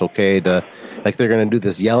sure it's okay to they're gonna do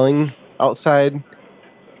this yelling outside.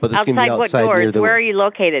 But this can be outside what near doors? Where are you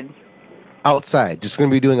located? Outside. Just going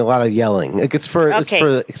to be doing a lot of yelling. It's for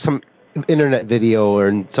some internet video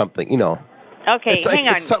or something, Okay, hang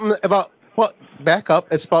on. It's something about back up.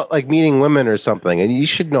 It's about meeting women or something, and you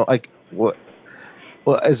should know what.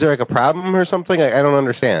 Well, is there a problem or something? I don't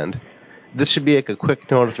understand. This should be a quick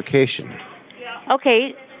notification.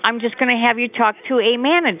 Okay, I'm just going to have you talk to a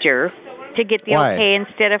manager to get the okay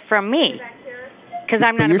instead of from me, because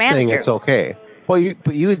I'm not a manager. You're saying it's okay. Well,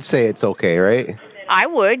 you would say it's okay, right? I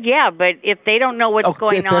would, yeah, but if they don't know what's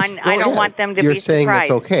going on, I don't want them to be surprised. You're saying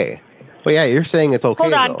it's okay. Well, yeah, you're saying it's okay.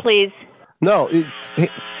 Hold on, please. No. Thank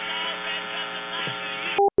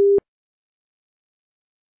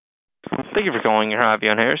you for calling your Hy-Vee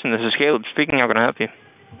on Harrison. This is Caleb speaking. How can I help you?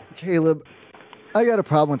 Caleb, I got a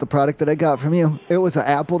problem with the product that I got from you. It was an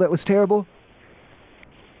apple that was terrible.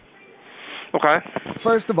 Okay.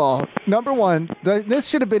 First of all, number one, this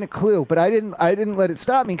should have been a clue, but I didn't let it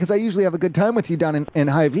stop me because I usually have a good time with you down in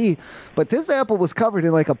Hy-Vee. But this apple was covered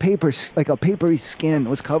in a papery skin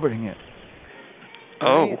was covering it.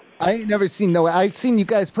 Oh. I ain't never seen I've seen you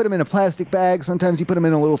guys put them in a plastic bag. Sometimes you put them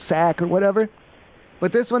in a little sack or whatever.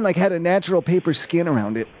 But this one had a natural paper skin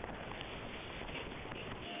around it.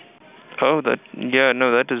 Oh, that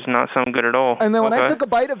does not sound good at all. And then when I took a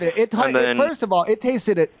bite of it, first of all, it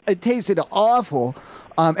tasted awful.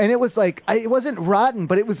 And it was it wasn't rotten,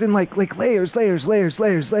 but it was in layers.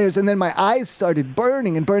 And then my eyes started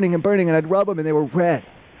burning, and I'd rub them and they were red.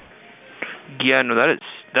 Yeah, no,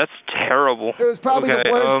 that's terrible. It was probably the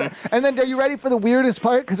worst. And then, are you ready for the weirdest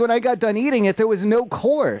part? Because when I got done eating it, there was no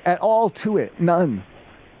core at all to it, none.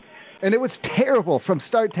 And it was terrible from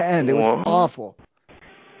start to end. It was awful.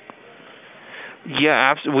 Yeah,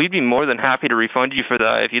 absolutely. We'd be more than happy to refund you for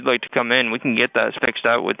that. If you'd like to come in, we can get that fixed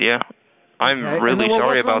out with you. I'm really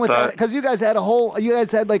sorry about that. Because you guys had a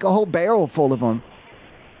whole barrel full of them.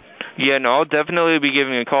 Yeah, no, I'll definitely be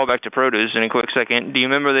giving a call back to produce in a quick second. Do you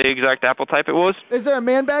remember the exact apple type it was? Is there a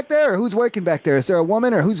man back there, or who's working back there? Is there a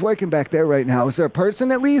woman, or who's working back there right now? Is there a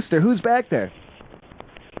person at least, or who's back there?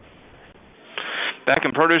 Back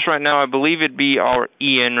in produce right now, I believe it'd be our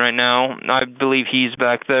Ian right now. I believe he's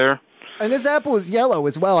back there. And this apple was yellow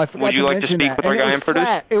as well. I forgot to mention that. Would you like to speak with our guy in produce?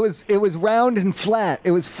 Flat. It was round and flat.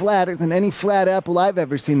 It was flatter than any flat apple I've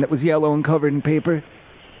ever seen that was yellow and covered in paper.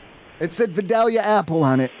 It said Vidalia apple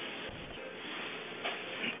on it.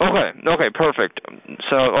 Okay, perfect.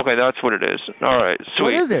 So, that's what it is. All right, sweet.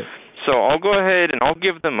 What is it? So I'll go ahead and I'll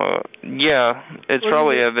give them it's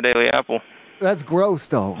probably a Vidalia apple. That's gross,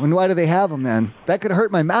 though. And why do they have them then? That could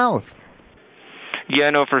hurt my mouth. Yeah,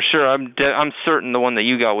 no, for sure. I'm certain the one that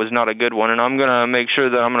you got was not a good one, and I'm gonna make sure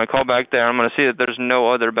that I'm gonna call back there. I'm gonna see that there's no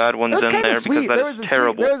other bad ones in there because that is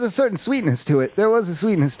terrible. There was a certain sweetness to it. Yeah,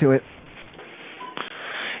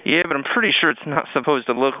 but I'm pretty sure it's not supposed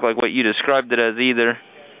to look like what you described it as either.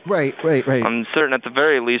 Right. I'm certain at the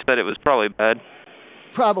very least that it was probably bad.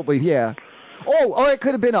 Probably, yeah. Or it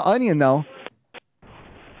could have been an onion, though.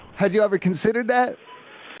 Had you ever considered that?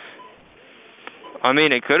 I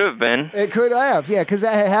mean, it could have been. It could have, yeah, because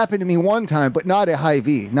that had happened to me one time, but not at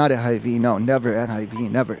Hy-Vee. No, never at Hy-Vee,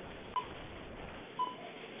 never.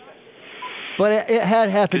 But it had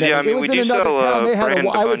happened. Yeah, it was in another town.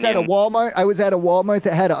 I was at a Walmart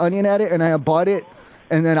that had an onion at it, and I bought it,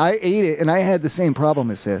 and then I ate it, and I had the same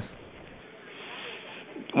problem as this.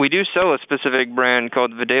 We do sell a specific brand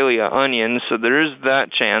called Vidalia onions, so there is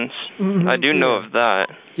that chance. I do know of that.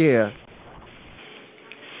 Yeah.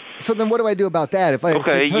 So then what do I do about that?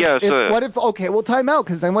 Time out,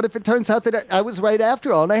 because then what if it turns out that I was right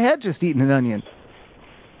after all and I had just eaten an onion?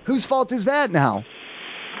 Whose fault is that now?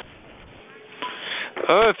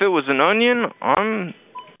 If it was an onion, I'm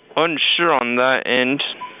unsure on that end.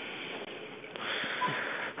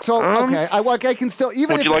 So, okay, I can still...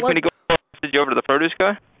 even. Would you like me to go message you over to the produce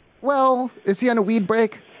guy? Well, is he on a weed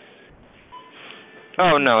break?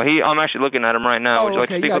 Oh no, I'm actually looking at him right now. Would you like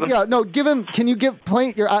to speak with him? Yeah, no, give him. Can you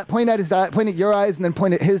point at your eyes and then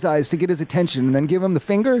point at his eyes to get his attention, and then give him the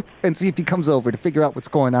finger and see if he comes over to figure out what's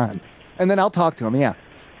going on, and then I'll talk to him. Yeah.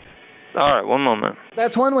 All right, one moment.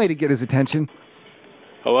 That's one way to get his attention.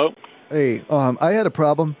 Hello? Hey, I had a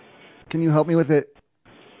problem. Can you help me with it?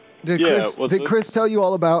 Did Chris tell you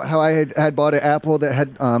all about how I had bought an apple that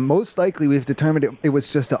had most likely we've determined it was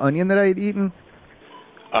just an onion that I had eaten?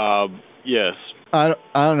 Yes. I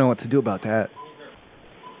don't know what to do about that.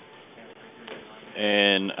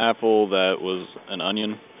 An apple that was an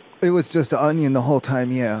onion? It was just an onion the whole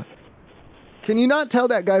time, yeah. Can you not tell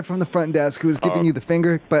that guy from the front desk who was giving you the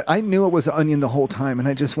finger? But I knew it was an onion the whole time, and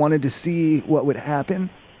I just wanted to see what would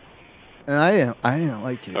happen. And I didn't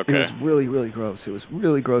like it. Okay. It was really, really gross. It was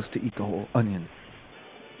really gross to eat the whole onion.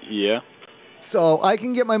 Yeah. So I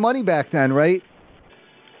can get my money back then, right?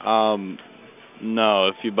 No,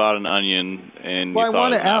 if you bought an onion and well, you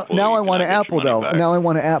thought it was an apple, now I want an apple though. Back. Now I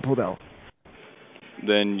want an apple though.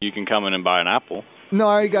 Then you can come in and buy an apple. No,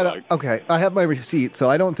 I already got it. Okay, I have my receipt, so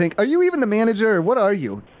I don't think... Are you even the manager, or what are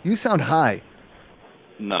you? You sound high.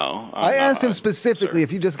 No. I asked him specifically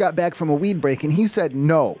if you just got back from a weed break, and he said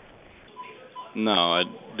no. No, I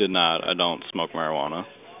did not. I don't smoke marijuana.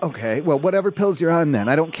 Okay, well, whatever pills you're on then.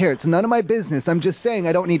 I don't care. It's none of my business. I'm just saying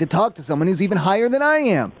I don't need to talk to someone who's even higher than I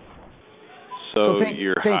am. So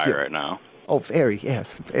you're high right now? Oh, very,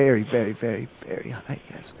 yes. Very, very, very, very high.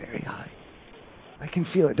 Yes, very high. I can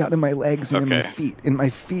feel it down in my legs and in my feet. In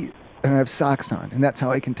my feet, and I have socks on. And that's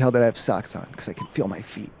how I can tell that I have socks on, because I can feel my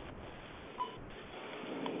feet.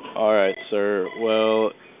 All right, sir.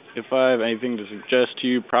 Well, if I have anything to suggest to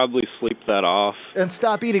you, probably sleep that off. And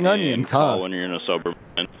stop eating onions, call when you're in a sober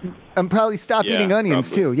mind. And probably stop eating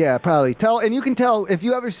onions, too. Yeah, probably. And you can tell, if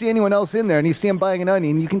you ever see anyone else in there and you see them buying an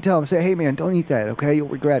onion, you can tell them, say, hey, man, don't eat that, okay? You'll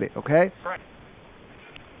regret it, okay?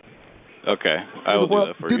 Okay, I will do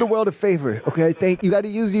that for you. Do the world a favor, okay? You got to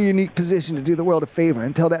use your unique position to do the world a favor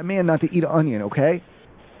and tell that man not to eat an onion, okay?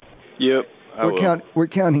 Yep, I will. We're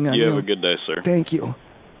counting on you. You have a good day, sir. Thank you.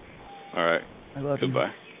 All right. I love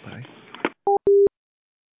Goodbye. you. Bye.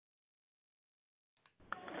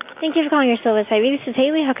 Thank you for calling your Silver Ivy. This is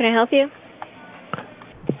Haley. How can I help you?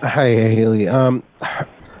 Hi, Haley. I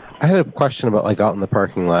had a question about out in the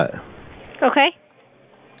parking lot. Okay.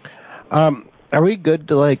 Are we good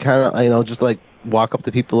to kind of just walk up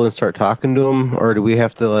to people and start talking to them, or do we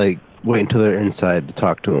have to wait until they're inside to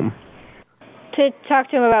talk to them? To talk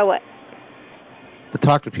to them about what? To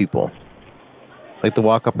talk to people. To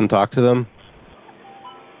walk up and talk to them.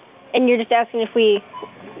 And you're just asking if you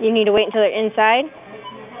need to wait until they're inside?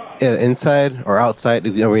 Yeah, inside or outside.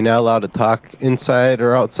 Are we not allowed to talk inside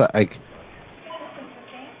or outside? Let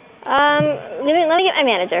me get my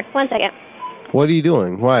manager. 1 second. What are you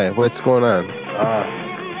doing? Why? What's going on?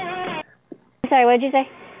 Sorry, what did you say?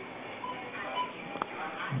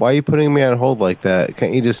 Why are you putting me on hold like that?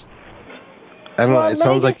 Can't you just... I don't know. It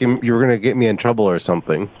sounds like you were going to get me in trouble or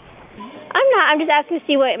something. I'm not. I'm just asking to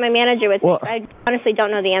see what my manager would think. I honestly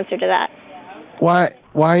don't know the answer to that. Why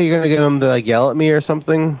are you going to get them to yell at me or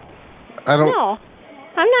something? I don't... No,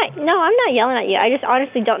 I'm not yelling at you. I just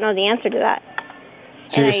honestly don't know the answer to that.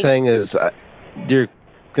 So you're saying is you're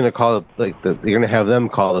going to call you're going to have them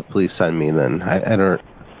call the police on me then? I don't...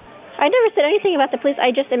 I never said anything about the police.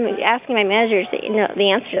 I just am asking my manager to know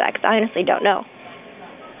the answer to that because I honestly don't know.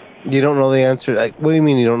 You don't know the answer? What do you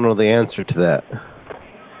mean you don't know the answer to that?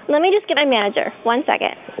 Let me just get my manager. 1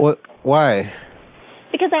 second. What? Why?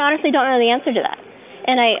 Because I honestly don't know the answer to that.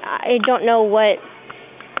 And I don't know what...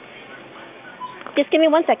 Just give me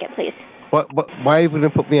 1 second, please. What? Why are you going to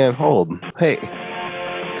put me on hold? Hey,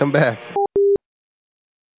 come back.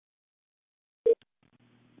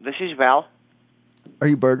 This is Val. Are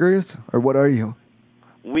you burgers, or what are you?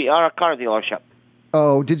 We are a car dealership.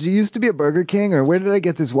 Oh, did you used to be a Burger King, or where did I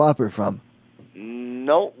get this Whopper from?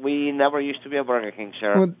 No, we never used to be a Burger King,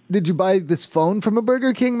 sir. Well, did you buy this phone from a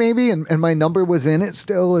Burger King, maybe, and my number was in it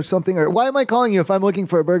still, or something? Or why am I calling you if I'm looking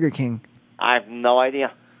for a Burger King? I have no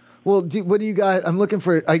idea. Well, what do you got? I'm looking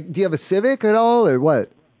for... do you have a Civic at all, or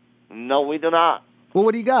what? No, we do not. Well,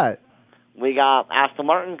 what do you got? We got Aston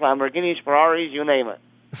Martins, Lamborghinis, Ferraris, you name it.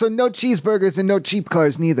 So no cheeseburgers and no cheap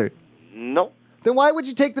cars, neither? Nope. Then why would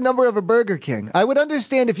you take the number of a Burger King? I would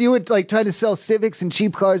understand if you would like try to sell Civics and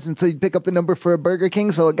cheap cars, and so you'd pick up the number for a Burger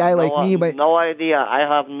King. So a guy like me might. No idea. I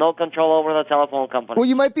have no control over the telephone company. Well,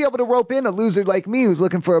 you might be able to rope in a loser like me who's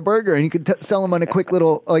looking for a burger, and you could sell him on a quick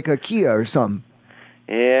little like a Kia or something.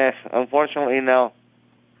 Yes, unfortunately, no.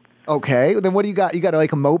 Okay, then what do you got? You got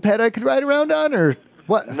like a moped I could ride around on, or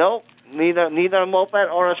what? Nope, neither a moped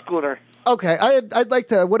or a scooter. Okay, I'd like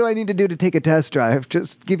to. What do I need to do to take a test drive?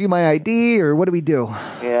 Just give you my ID, or what do we do?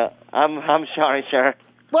 Yeah, I'm sorry, sir.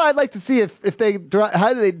 Well, I'd like to see if they drive.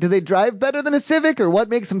 How do they drive better than a Civic, or what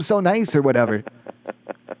makes them so nice, or whatever.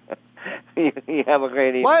 You have a great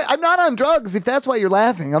evening. Why? I'm not on drugs. If that's why you're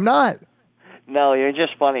laughing, I'm not. No, you're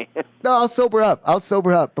just funny. No, I'll sober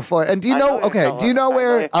up. before. And do you know? Okay. Do you know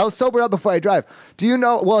where? I'll sober up before I drive. Do you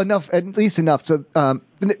know? Well, enough. At least enough. So,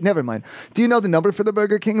 never mind. Do you know the number for the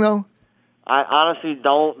Burger King though? I honestly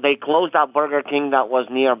don't. They closed that Burger King that was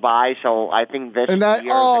nearby, so I think this. And that,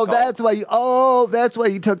 years ago, that's why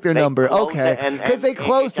you took their number. Okay, because they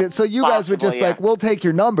closed it, so you guys were just like, we'll take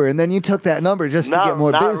your number, and then you took that number just to get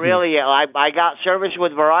more business. Not really. I got service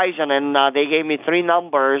with Verizon, and they gave me 3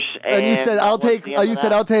 numbers. And you said I'll take. You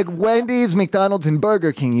said I'll take Wendy's, McDonald's, and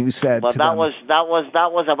Burger King. You said. But that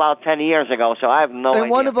was about 10 years ago, so I have no idea.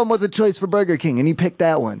 And one of them was a choice for Burger King, and you picked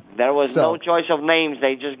that one. There was no choice of names.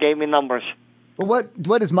 They just gave me numbers. Well,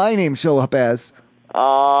 what does my name show up as?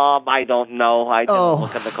 I don't know. I didn't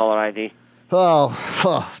look at the caller ID.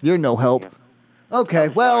 Oh, you're no help. Okay,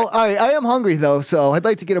 well, all right. I am hungry though, so I'd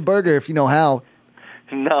like to get a burger if you know how.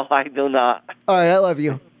 No, I do not. All right, I love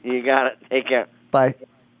you. You got it. Take care. Bye.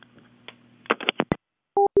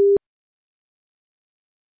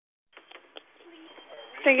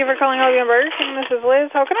 Thank you for calling Hogan Burger King. This is Liz.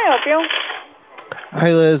 How can I help you?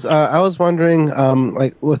 Hi, Liz. I was wondering,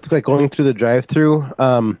 with going through the drive-through,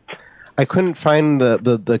 I couldn't find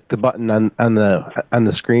the button on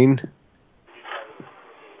the screen,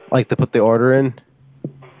 like to put the order in.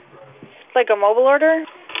 Like a mobile order?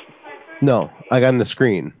 No, like on the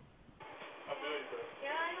screen.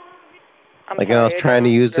 I was trying to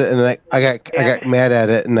use it, and I got mad at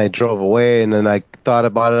it, and I drove away, and then I thought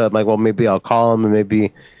about it. I'm like, well, maybe I'll call him, and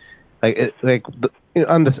maybe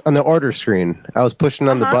on the order screen, I was pushing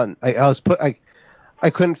on the button. I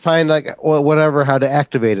couldn't find whatever how to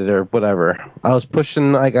activate it or whatever. I was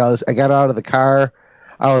pushing I got out of the car.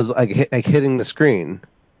 I was hitting the screen.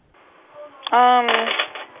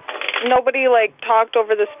 Nobody talked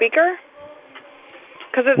over the speaker?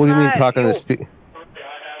 What do you mean talking to the speaker?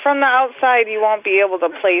 From the outside, you won't be able to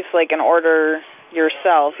place an order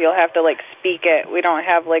yourself. You'll have to speak it. We don't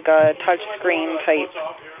have a touch screen type.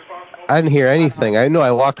 I didn't hear anything. I know I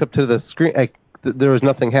walked up to the screen. There was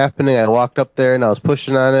nothing happening. I walked up there and I was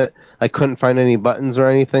pushing on it. I couldn't find any buttons or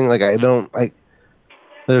anything.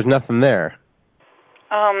 There's nothing there.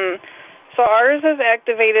 So ours is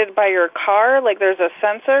activated by your car. There's a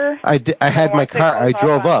sensor. I had my car. I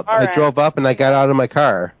drove up. And I got out of my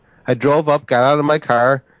car. I drove up, got out of my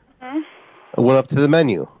car. Mm-hmm. I went up to the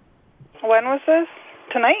menu. When was this?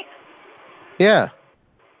 Tonight? Yeah.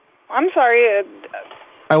 I'm sorry.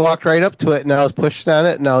 I walked right up to it, and I was pushing on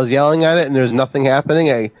it, and I was yelling at it, and there's nothing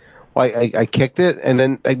happening. I kicked it, and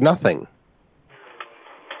then nothing.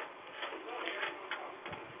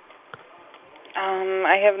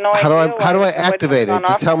 I have no idea. How do I activate it?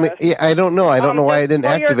 Just tell me. Yeah, I don't know. I don't know why I didn't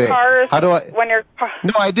activate. How do I?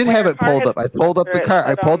 No, I did have it pulled up. I pulled up the car.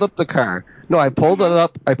 I pulled up the car. No, I pulled it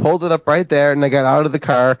up. I pulled it up right there, and I got out of the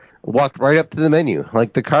car, walked right up to the menu.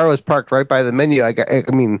 The car was parked right by the menu. I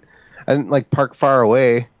didn't park far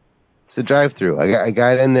away. It's a drive-through. I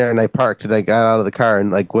got in there and I parked and I got out of the car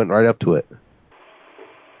and went right up to it.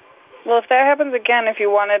 Well, if that happens again, if you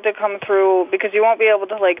wanted to come through, because you won't be able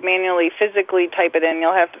to manually, physically type it in,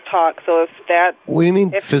 you'll have to talk. So if that. What do you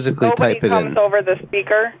mean physically type it in? Nobody comes over the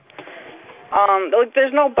speaker.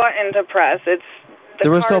 There's no button to press.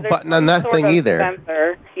 There was no button on that thing either.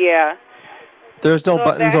 Sensor. Yeah. There's no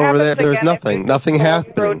buttons over there. There's nothing. Nothing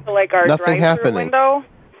happening. Nothing happening. Window.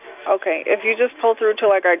 Okay, if you just pull through to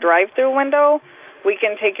our drive-through window, we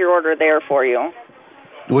can take your order there for you.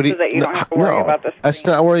 What do you? So that you don't have to worry about this. That's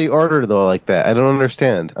not where you order though like that. I don't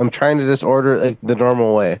understand. I'm trying to just order the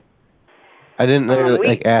normal way. I didn't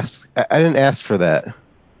ask. I didn't ask for that.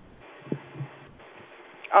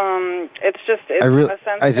 It's just a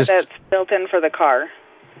sensor that's built in for the car.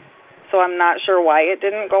 So I'm not sure why it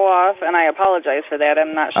didn't go off, and I apologize for that.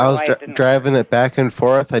 I'm not sure why it didn't. Driving it back and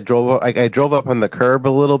forth. I drove up on the curb a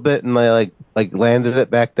little bit, and I landed it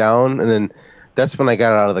back down, and then that's when I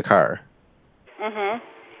got out of the car. Mhm.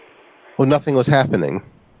 Well, nothing was happening.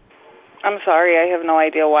 I'm sorry, I have no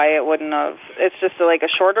idea why it wouldn't have. It's just like a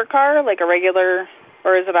shorter car, like a regular,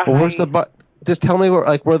 or is it a high? Where's the button? Just tell me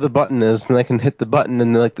where the button is, and I can hit the button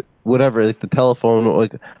and whatever, like the telephone,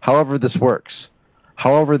 however this works.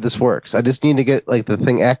 I just need to get the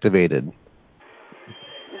thing activated.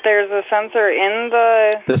 There's a sensor in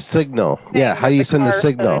the signal. Yeah, how do you send the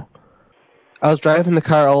signal? I was driving the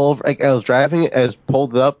car all over. I was driving it. I was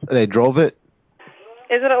pulled it up and I drove it.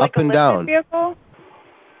 Is it up a and lifted down vehicle?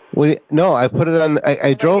 No, I put it on.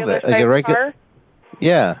 I drove it like a regular. Car?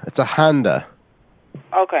 Yeah, it's a Honda.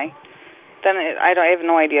 Okay. Then I have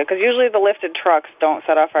no idea, because usually the lifted trucks don't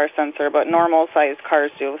set off our sensor, but normal-sized cars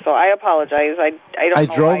do. So I apologize. I don't know. I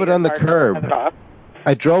drove it on the curb.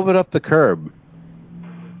 I drove it up the curb.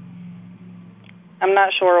 I'm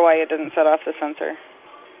not sure why it didn't set off the sensor.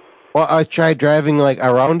 Well, I tried driving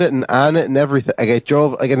around it and on it and everything. I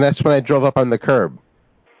drove and that's when I drove up on the curb.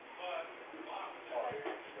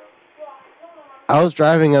 I was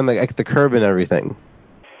driving on the curb and everything.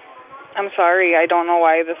 I'm sorry. I don't know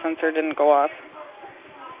why the sensor didn't go off.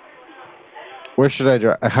 Where should I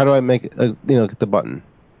drive? How do I make it, get the button?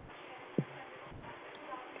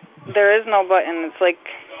 There is no button.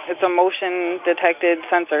 It's a motion-detected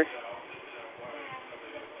sensor.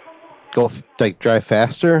 Go, drive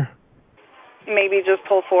faster? Maybe just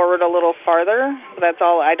pull forward a little farther. That's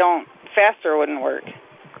all. Faster wouldn't work.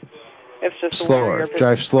 It's just slower.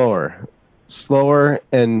 Drive slower. Slower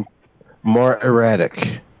and more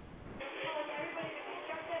erratic.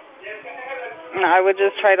 I would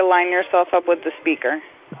just try to line yourself up with the speaker.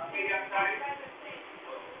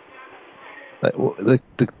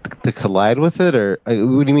 To collide with it, or what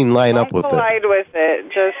do you mean line up with it? Don't collide with it,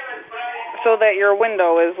 just so that your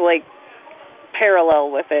window is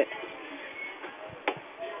parallel with it.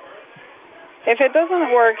 If it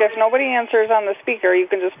doesn't work, if nobody answers on the speaker, you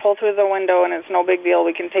can just pull through the window and it's no big deal.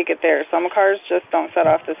 We can take it there. Some cars just don't set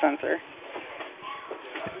off the sensor.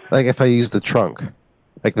 Like if I use the trunk,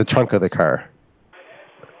 the trunk of the car.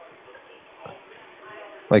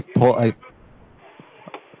 I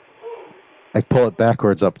pull it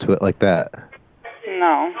backwards up to it like that.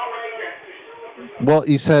 No. Well,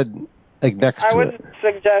 you said next to it. I would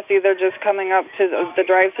suggest either just coming up to the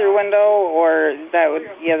drive-through window, or that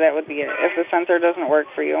would be it. If the sensor doesn't work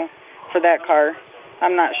for you, for that car,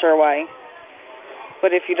 I'm not sure why.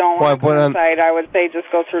 But if you don't want to come inside, I would say just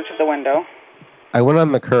go through to the window. I went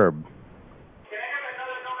on the curb.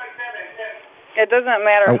 It doesn't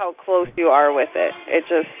matter how close you are with it. It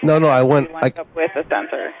just I went up with the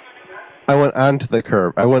sensor. I went onto the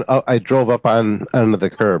curb. I drove up onto the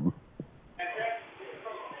curb.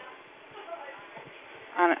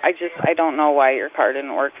 I don't know why your car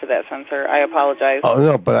didn't work for that sensor. I apologize. Oh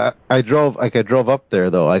no, but I drove I drove up there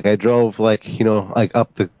though. I drove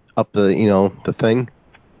up the the thing.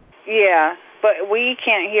 Yeah, but we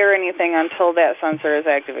can't hear anything until that sensor is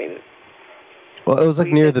activated. Well, it was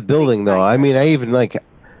near the building though. I mean, I even I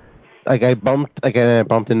bumped I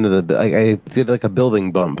bumped into the I did a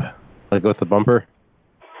building bump, with the bumper.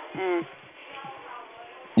 Mm.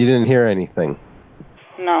 You didn't hear anything.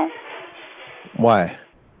 No. Why?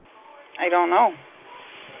 I don't know.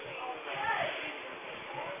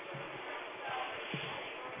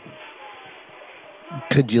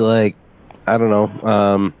 Could you I don't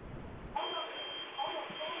know.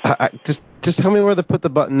 Just tell me where to put the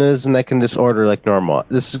button is, and I can just order like normal.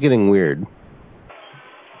 This is getting weird.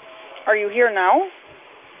 Are you here now?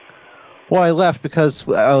 Well, I left because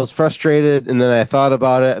I was frustrated, and then I thought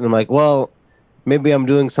about it, and I'm like, well, maybe I'm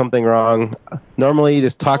doing something wrong. Normally, you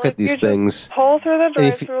just talk at these things. Pull through the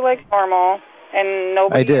drive-through like normal, and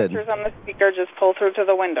nobody answers on the speaker. Just pull through to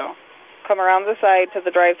the window. Come around the side to the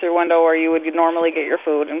drive-through window where you would normally get your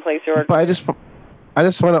food and place your order. But I just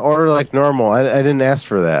want to order like normal. I didn't ask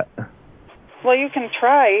for that. Well, you can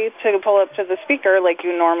try to pull up to the speaker like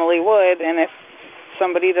you normally would, and if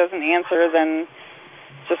somebody doesn't answer, then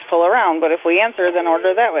just pull around. But if we answer, then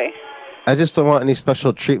order that way. I just don't want any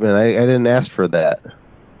special treatment. I didn't ask for that.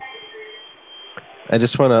 I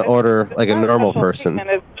just want to order like a normal person.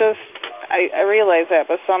 And it's just, I realize that,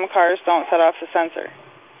 but some cars don't set off the sensor.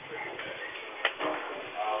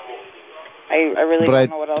 I really don't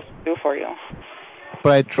know what else to do for you.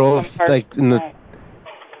 But I drove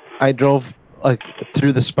I drove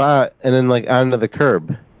through the spot and then onto the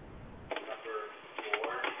curb.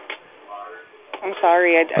 I'm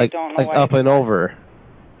sorry, I don't know why. Up and over.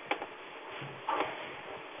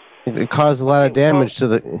 It caused a lot of damage to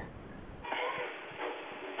the.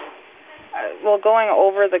 Well, going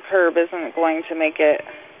over the curb isn't going to make it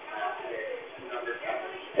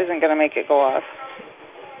go off.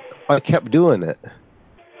 I kept doing it.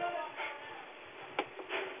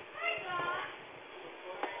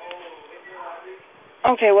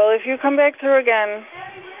 Okay, well, if you come back through again...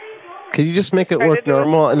 Could you just make it work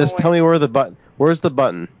normal and just tell me where's the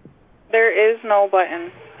button? There is no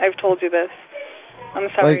button. I've told you this. I'm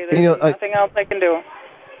sorry. There's nothing else I can do.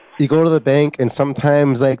 You go to the bank and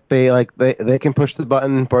sometimes they can push the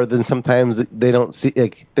button, but then sometimes they don't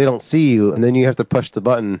see you, and then you have to push the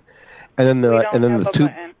button, and then the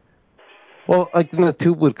tube. Well, then the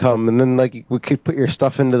tube would come, and then we could put your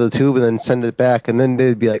stuff into the tube and then send it back, and then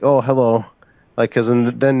they'd be like, "Oh, hello," because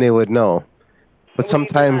then they would know. But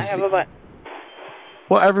sometimes. We do not have a button.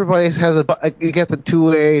 Well, everybody has a button. You get the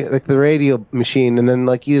two-way, the radio machine, and then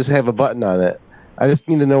you just have a button on it. I just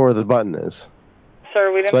need to know where the button is.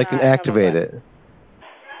 Sir, we do so I can activate it.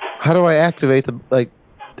 How do I activate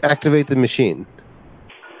the machine?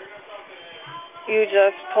 You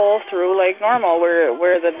just pull through like normal,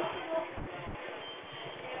 where the...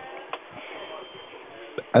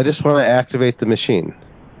 I just want to activate the machine.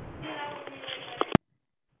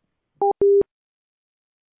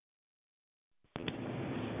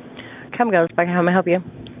 Come go, Spike. How may I help you?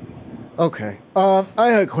 Okay. I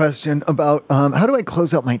had a question about how do I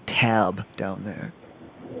close out my tab down there?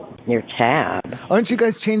 Your tab? Aren't you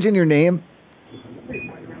guys changing your name?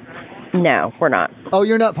 No, we're not. Oh,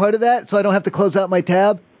 you're not part of that? So I don't have to close out my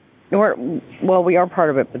tab? We are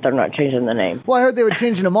part of it, but they're not changing the name. Well, I heard they were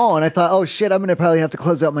changing them all, and I thought, oh shit, I'm going to probably have to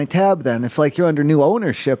close out my tab then, if you're under new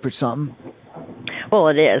ownership or something. Well,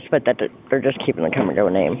 it is, but they're just keeping the come and go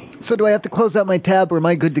name. So do I have to close out my tab, or am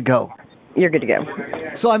I good to go? You're good to go.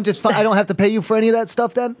 So I'm just I don't have to pay you for any of that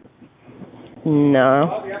stuff then?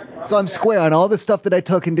 No. So I'm square on all the stuff that I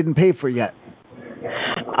took and didn't pay for yet?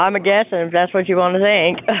 I'm a guessing if that's what you want to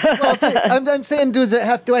think. Well, I'm saying,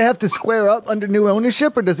 do I have to square up under new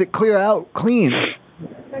ownership, or does it clear out clean?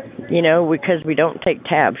 Because we don't take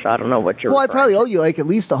tabs, so I don't know what you're... Well, I probably owe you at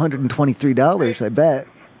least $123, I bet.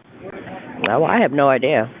 No, I have no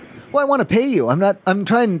idea. Well, I want to pay you.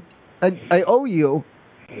 I owe you.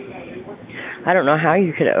 I don't know how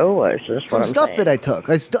you could owe us. That's what I'm stuff saying. That I took.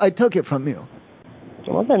 I took it from you.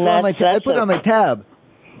 Well, then I put it on my tab.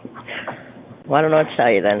 Well, I don't know what to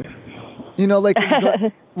tell you then.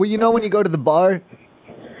 When you go to the bar?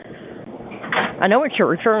 I know what you're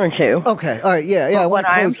referring to. Okay, all right, yeah. I want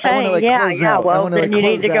to close. I want to close out. Well, then you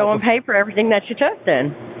need to go and pay for everything that you took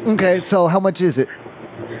then. Okay, so how much is it?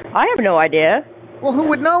 I have no idea. Well, who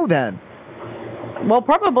would know then? Well,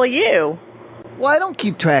 probably you. Well, I don't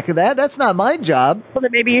keep track of that. That's not my job. Well,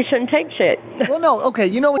 then maybe you shouldn't take shit. Well, no, okay,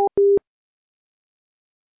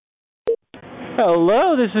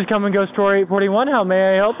 Hello, this is Come and Go Store 841. How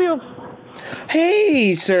may I help you?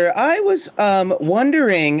 Hey, sir. I was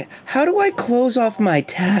wondering, how do I close off my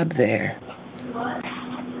tab there?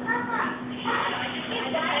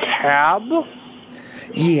 Tab?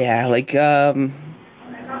 Yeah,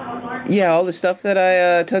 all the stuff that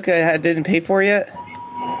I took I didn't pay for yet.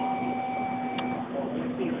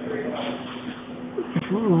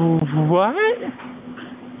 What?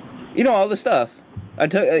 All the stuff. I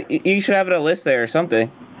took. You should have it on a list there or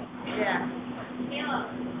something. Yeah.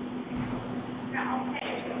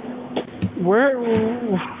 Where?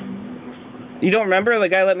 You don't remember? The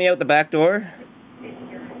guy let me out the back door?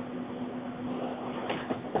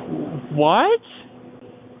 What?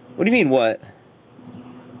 What do you mean, what?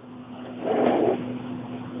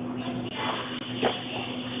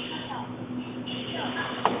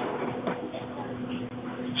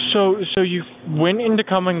 So you went into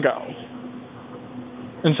Come and Go,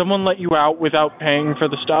 and someone let you out without paying for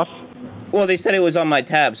the stuff? Well, they said it was on my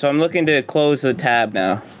tab, so I'm looking to close the tab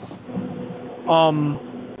now.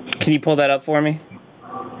 Can you pull that up for me?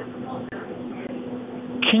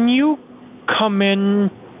 Can you come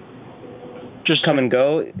in? Just Come and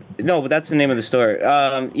Go? No, but that's the name of the store.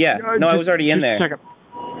 Yeah. No, I was already in there. Just a second.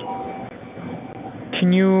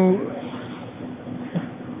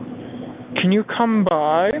 Can you come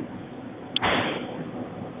by?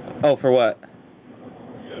 Oh, for what?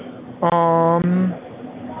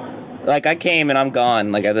 I came and I'm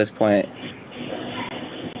gone, at this point.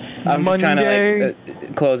 I'm just trying to,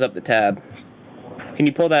 close up the tab. Can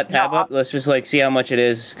you pull that tab up? Let's just, see how much it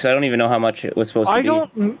is, because I don't even know how much it was supposed to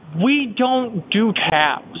be. We don't do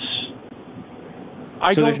tabs.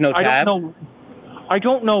 There's no tab? I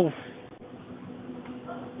don't know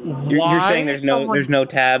why. You're saying there's no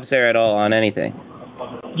tabs there at all on anything?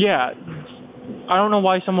 Yeah. I don't know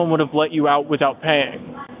why someone would have let you out without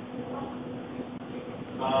paying.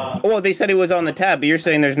 Well, they said it was on the tab, but you're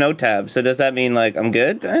saying there's no tab. So does that mean, I'm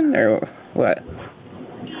good then, or what?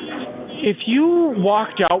 If you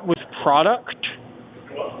walked out with product...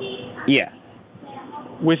 Yeah.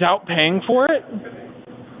 Without paying for it?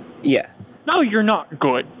 Yeah. No, you're not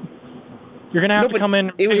good. You're gonna have to come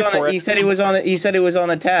in. It was on. He said it was on. He said it was on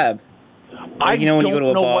the tab. Like, you know when you go to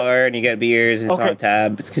a bar and you get beers and it's on a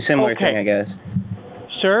tab. It's a similar thing, I guess.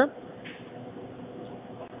 Sir,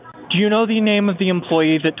 do you know the name of the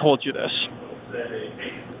employee that told you this?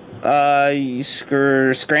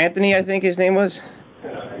 Scranthony, I think his name was.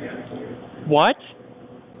 What?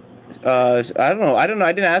 I don't know. I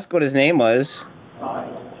didn't ask what his name was.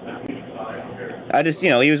 I just,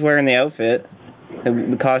 he was wearing the outfit,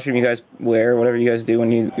 the costume you guys wear, whatever you guys do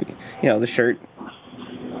when the shirt.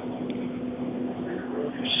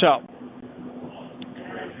 So,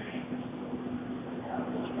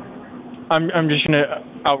 I'm just gonna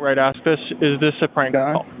outright ask this: is this a prank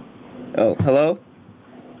call? Oh, hello?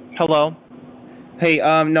 Hello? Hey,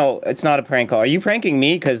 no, it's not a prank call. Are you pranking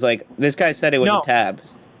me? Because, this guy said it was a tab.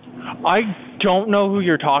 I don't know who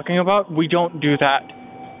you're talking about. We don't do that.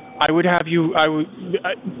 I would have you,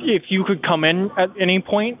 if you could come in at any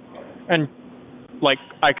point and,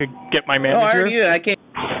 I could get my manager. No, I already did. I can't.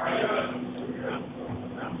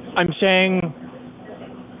 I'm saying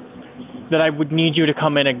that I would need you to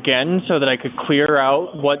come in again so that I could clear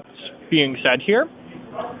out what's being said here.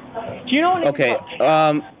 Do you know anything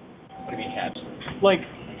about tabs?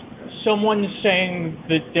 Someone's saying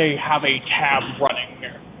that they have a tab running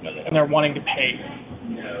here, and they're wanting to pay.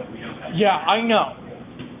 Yeah, I know.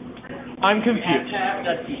 I'm confused.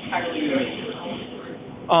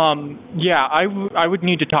 Yeah, I would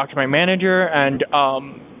need to talk to my manager and,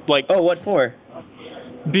 Oh, what for?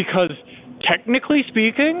 Because technically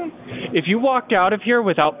speaking, if you walked out of here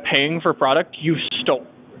without paying for product, you stole.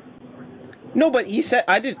 No, but he said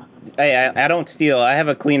I don't steal. I have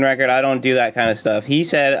a clean record. I don't do that kind of stuff. He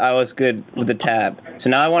said I was good with the tab.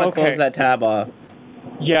 So now I want to close that tab off.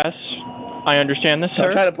 Yes, I understand this, sir.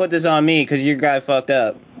 Don't try to put this on me because your guy fucked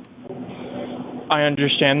up. I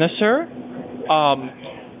understand this, sir.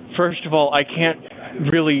 First of all, I can't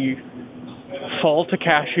really fault a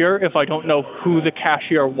cashier if I don't know who the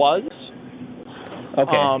cashier was.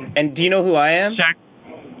 Okay. And do you know who I am?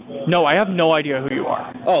 No, I have no idea who you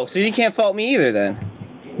are. Oh, so you can't fault me either then?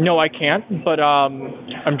 No, I can't, but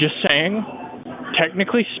I'm just saying,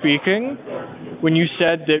 technically speaking, when you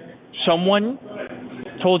said that someone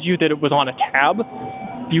told you that it was on a tab,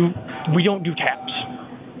 we don't do tabs.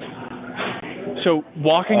 So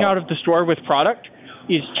walking out of the store with product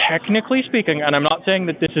is technically speaking, and I'm not saying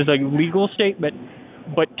that this is a legal statement,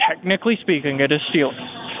 but technically speaking, it is stealing.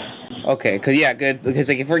 Okay, good. Because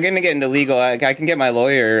if we're gonna get into legal, I can get my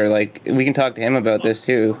lawyer. We can talk to him about this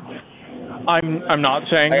too. I'm not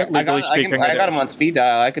saying that legally speaking. I got him on speed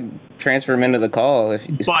dial. I could transfer him into the call if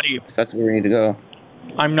that's where we need to go.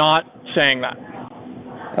 I'm not saying that.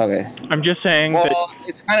 Okay. I'm just saying that. Well,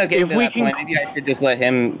 it's kind of getting to that point. Maybe I should just let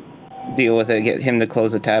him deal with it. Get him to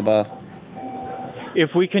close the tab off.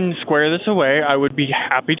 If we can square this away, I would be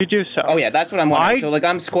happy to do so. Oh yeah, that's what I'm wondering. So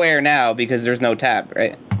I'm square now because there's no tab,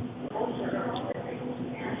 right?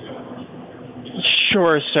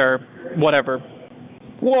 Sure, sir. Whatever.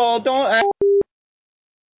 Well, don't.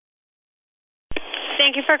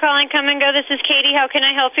 Thank you for calling Come and Go. This is Katie. How can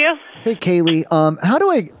I help you? Hey, Kaylee. How do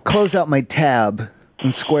I close out my tab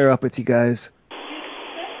and square up with you guys?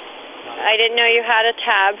 I didn't know you had a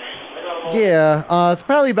tab. Yeah, it's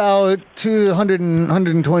probably about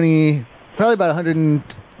 120, probably about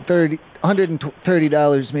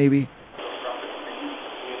 $130 maybe.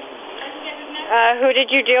 Who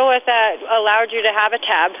did you deal with that allowed you to have a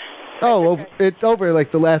tab? Oh, it's over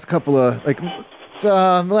the last couple of,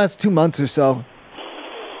 the last 2 months or so.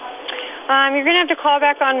 You're going to have to call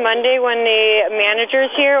back on Monday when the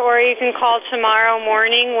manager's here, or you can call tomorrow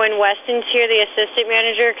morning when Weston's here, the assistant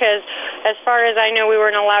manager, because as far as I know, we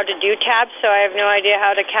weren't allowed to do tabs, so I have no idea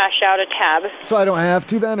how to cash out a tab. So I don't have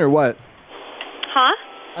to then, or what? Huh?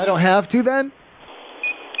 I don't have to then?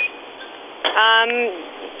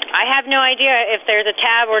 I have no idea if there's a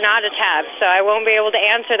tab or not a tab, so I won't be able to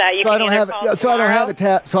answer that. So I don't have a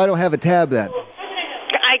tab. So I don't have a tab then.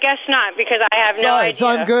 I guess not, because I have no idea. So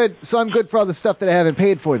I'm good. So I'm good for all the stuff that I haven't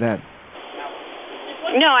paid for then.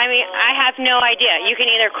 No, I mean, I have no idea. You can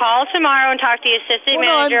either call tomorrow and talk to the assistant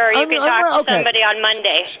manager, or you can talk to somebody on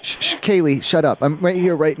Monday. Shh, Kaylee, shut up. I'm right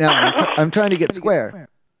here right now. I'm trying to get square.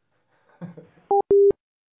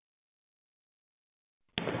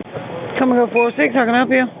 Come and Go 406, how can I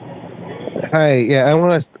help you? Hi, yeah, I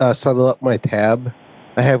want to settle up my tab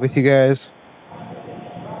I have with you guys.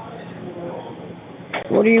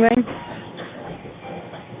 What do you mean?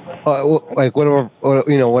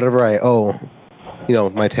 Whatever I owe,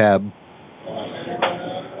 my tab.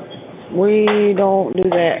 We don't do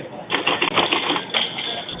that.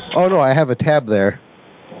 Oh no, I have a tab there.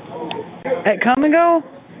 At Come and Go?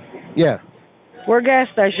 Yeah. We're a gas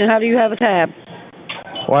station. How do you have a tab?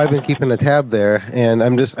 Well, I've been keeping a tab there, and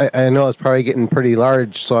I know it's probably getting pretty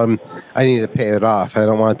large, so I need to pay it off. I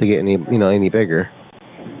don't want it to get any bigger.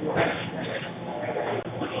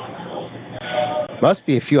 Must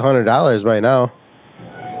be a few $100s by now.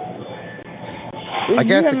 I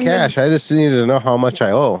got the cash. I just needed to know how much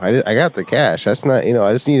I owe. I got the cash. That's not,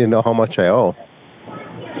 I just need to know how much I owe.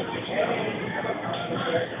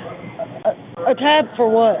 A tab for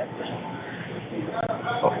what?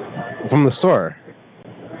 From the store.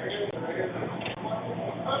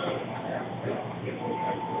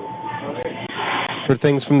 For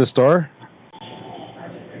things from the store?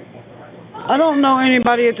 I don't know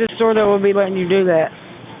anybody at this store that would be letting you do that.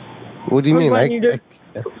 What do you mean?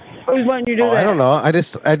 Who's letting you do that? I don't know. I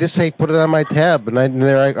just say put it on my tab, and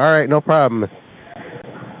they're like, all right, no problem.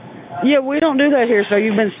 Yeah, we don't do that here. So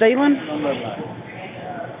you've been stealing?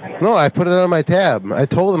 No, I put it on my tab. I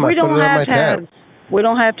told them I put it on my tab. We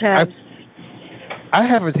don't have tabs. I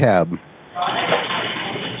have a tab.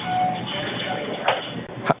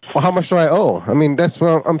 Well, how much do I owe? I mean, that's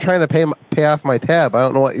what I'm trying to pay off my tab. I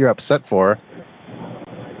don't know what you're upset for.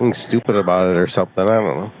 Being stupid about it or something. I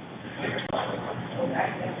don't know.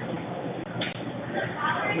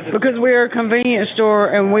 Because we're a convenience store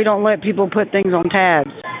and we don't let people put things on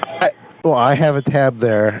tabs. I have a tab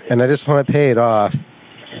there, and I just want to pay it off.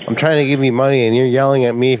 I'm trying to give you money, and you're yelling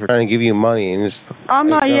at me for trying to give you money. And I'm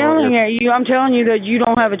not yelling at you. I'm telling you that you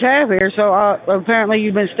don't have a tab here. So apparently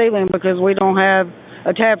you've been stealing because we don't have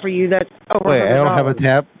a tab for you that's over $100. Wait, I don't have a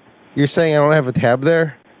tab? You're saying I don't have a tab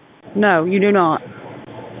there? No, you do not.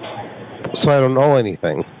 So I don't owe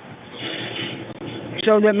anything.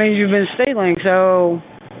 So that means you've been stealing, so...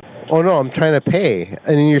 Oh, no, I'm trying to pay.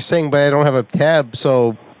 And you're saying, but I don't have a tab,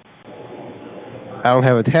 so... I don't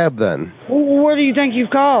have a tab then. Where do you think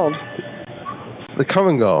you've called? The Come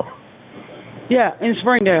and Go. Yeah, in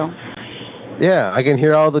Springdale. Yeah, I can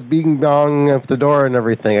hear all the bing bong of the door and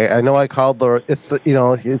everything. I know I called it's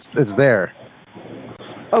there.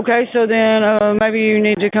 Okay, so then maybe you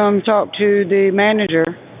need to come talk to the manager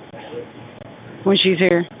when she's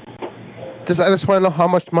here. I just want to know how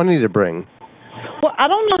much money to bring. Well, I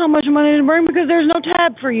don't know how much money to bring because there's no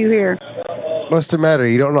tab for you here. What's the matter?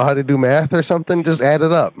 You don't know how to do math or something? Just add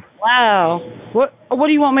it up. Wow. What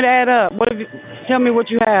do you want me to add up? Tell me what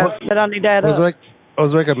you have that I need to add up. I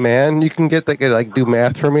was like a man you can get that could like do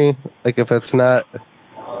math for me. Like if it's not.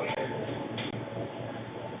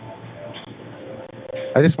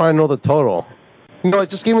 I just want to know the total. No,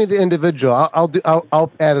 just give me the individual.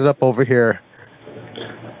 I'll add it up over here.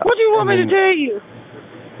 What do you want me to tell you?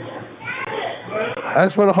 I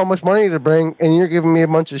just want to know how much money to bring, and you're giving me a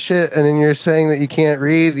bunch of shit, and then you're saying that you can't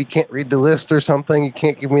read the list or something, you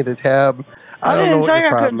can't give me the tab. I don't know what your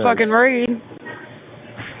problem is. I didn't say I couldn't fucking read.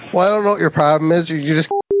 Well, I don't know what your problem is. You just...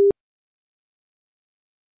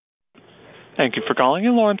 Thank you for calling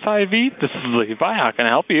in Lawrence IV. This is Levi. How can I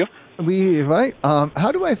help you? Levi,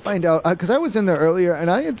 how do I find out? Because I was in there earlier, and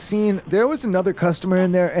I had seen there was another customer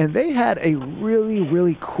in there, and they had a really,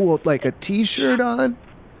 really cool, like a T-shirt on.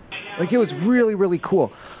 Like it was really, really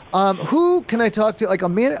cool. Who can I talk to?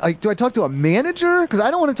 Do I talk to a manager? Because I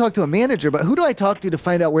don't want to talk to a manager, but who do I talk to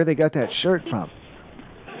find out where they got that shirt from?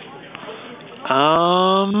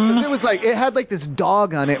 Because it was like it had like this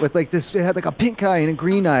dog on it with like this. It had like a pink eye and a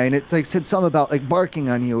green eye, and it's like said something about like barking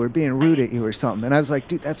on you or being rude at you or something. And I was like,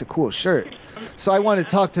 dude, that's a cool shirt. So I wanted to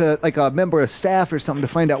talk to like a member of staff or something to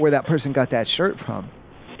find out where that person got that shirt from.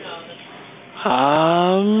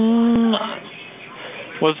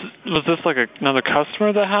 Was this like another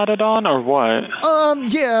customer that had it on, or what?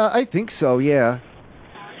 Yeah, I think so, yeah.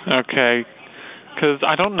 Okay, because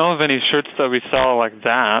I don't know of any shirts that we sell like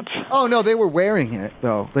that. Oh, no, they were wearing it,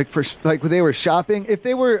 though. Like when they were shopping. If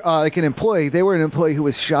they were like an employee, they were an employee who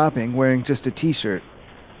was shopping wearing just a T-shirt.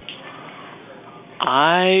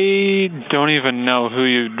 I don't even know who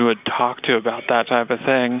you would talk to about that type of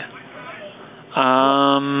thing.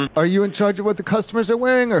 Are you in charge of what the customers are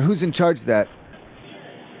wearing, or who's in charge of that?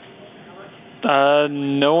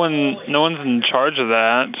 No one's in charge of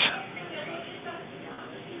that.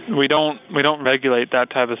 We don't regulate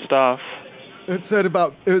that type of stuff. It said it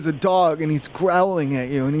was a dog and he's growling at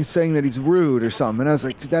you and he's saying that he's rude or something. And I was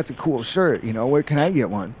like, dude, that's a cool shirt. You know, where can I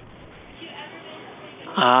get one?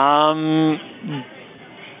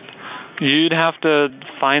 You'd have to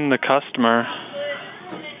find the customer.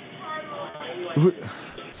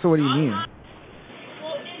 So what do you mean?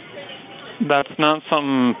 That's not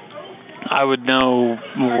something I would know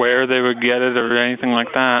where they would get it or anything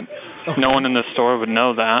like that. Okay. No one in the store would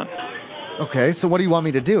know that. Okay, so what do you want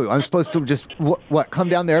me to do? I'm supposed to just, come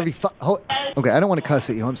down there every... Okay, I don't want to cuss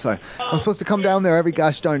at you. I'm sorry. I'm supposed to come down there every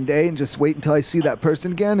gosh darn day and just wait until I see that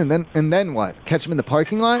person again, and then what? Catch them in the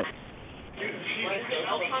parking lot?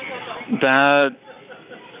 That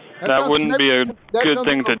wouldn't be a good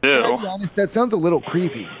thing to do. Can I be honest? That sounds a little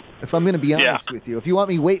creepy. If I'm going to be honest with you, if you want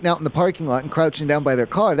me waiting out in the parking lot and crouching down by their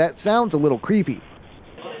car, that sounds a little creepy.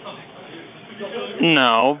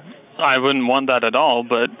 No, I wouldn't want that at all.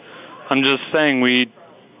 But I'm just saying we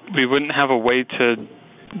wouldn't have a way to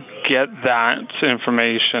get that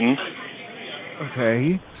information.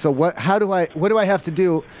 Okay. So what do I have to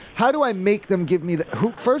do? How do I make them give me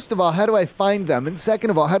first of all, how do I find them? And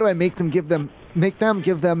second of all, how do I make them give them me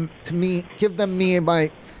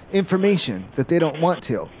my information that they don't want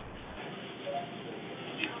to?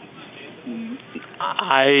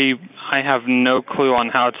 I have no clue on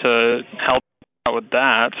how to help out with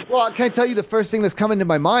that. Well, can I tell you the first thing that's coming to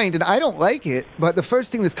my mind, and I don't like it, but the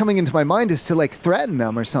first thing that's coming into my mind is to like threaten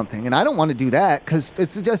them or something, and I don't want to do that because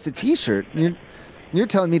it's just a T-shirt. You're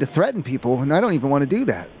telling me to threaten people, and I don't even want to do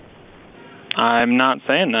that. I'm not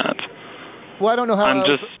saying that. Well, I don't know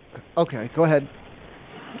how. Okay, go ahead.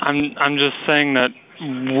 I'm just saying that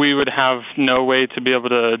we would have no way to be able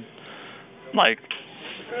to like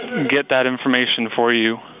get that information for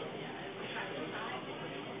you.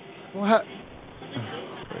 Well,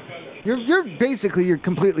 you're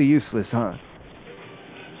completely useless, huh?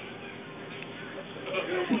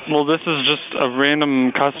 Well, this is just a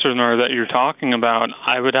random customer that you're talking about.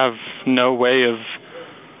 I would have no way of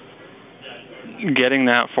getting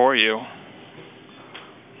that for you.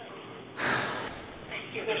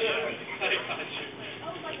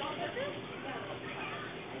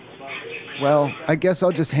 Well, I guess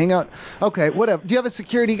I'll just hang out. Okay, whatever. Do you have a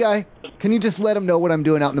security guy? Can you just let him know what I'm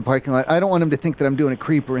doing out in the parking lot? I don't want him to think that I'm doing a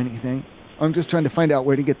creep or anything. I'm just trying to find out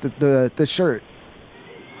where to get the shirt.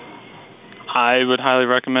 I would highly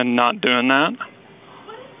recommend not doing that.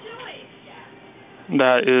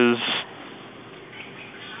 That is...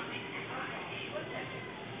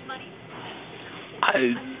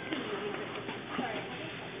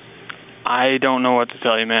 I don't know what to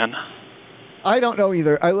tell you, man. I don't know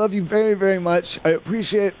either. I love you very, very much. I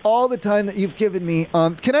appreciate all the time that you've given me.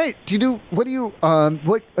 Okay,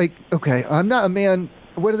 I'm not a man,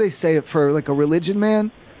 what do they say for like a religion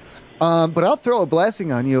man? But I'll throw a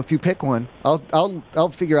blessing on you if you pick one. I'll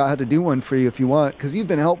figure out how to do one for you if you want, because you've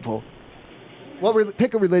been helpful.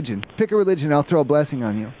 Pick a religion. Pick a religion, I'll throw a blessing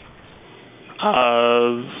on you.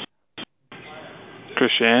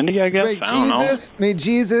 Christianity, I guess. I don't know. May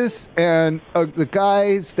Jesus and the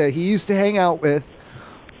guys that he used to hang out with,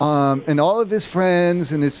 and all of his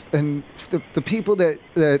friends and the people that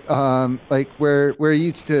like where he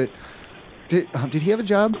used to. Did he have a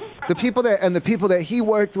job? The people that he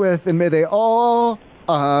worked with, and may they all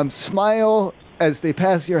smile as they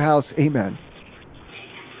pass your house. Amen.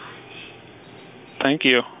 Thank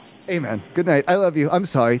you. Amen. Good night. I love you. I'm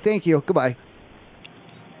sorry. Thank you. Goodbye.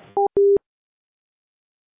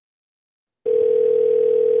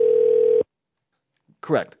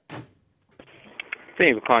 Correct. Thank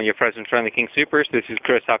you for calling your President Friendly King Supers. This is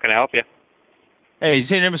Chris. How can I help you? Hey, did you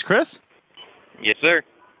say your name is Chris? Yes, sir.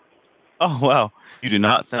 Oh, wow. You do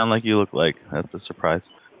not sound like you look like. That's a surprise.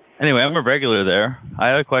 Anyway, I'm a regular there. I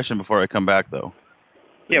have a question before I come back, though.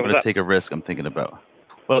 Yeah, I'm going to take a risk I'm thinking about.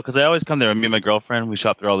 Well, because I always come there with me and my girlfriend. We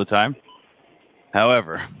shop there all the time.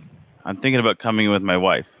 However, I'm thinking about coming with my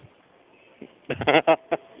wife.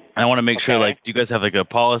 I want to make sure, like, do you guys have, like, a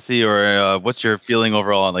policy or what's your feeling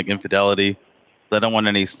overall on, like, infidelity? I don't want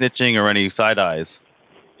any snitching or any side eyes.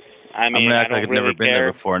 I mean, I'm going to act like I've really never been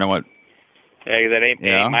there before, and I want... Hey, that ain't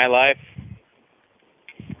my life.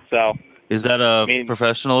 So... Is that a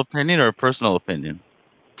professional opinion or a personal opinion?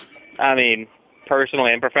 I mean, personal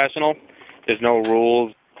and professional. There's no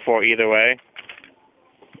rules for either way.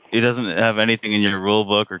 It doesn't have anything in your rule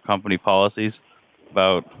book or company policies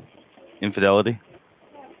about infidelity?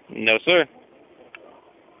 No, sir.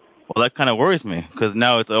 Well, that kind of worries me, because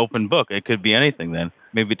now it's an open book. It could be anything then.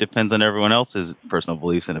 Maybe it depends on everyone else's personal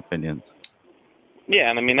beliefs and opinions. Yeah,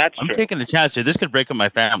 and I mean, that's true. I'm taking a chance here. This could break up my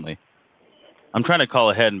family. I'm trying to call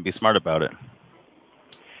ahead and be smart about it.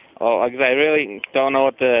 Oh, like I really don't know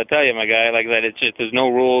what to tell you, my guy. Like that, it's just there's no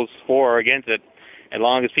rules for or against it. As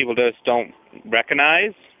long as people just don't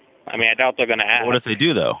recognize. I mean, I doubt they're going to ask. What if they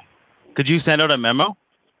do, though? Could you send out a memo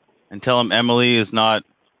and tell them Emily is not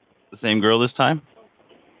the same girl this time?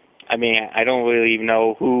 I mean, I don't really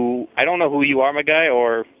know who. I don't know who you are, my guy,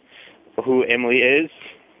 or who Emily is.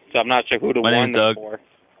 So I'm not sure who to warn them for. My name's Doug. For.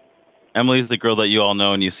 Emily's the girl that you all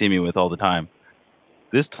know and you see me with all the time.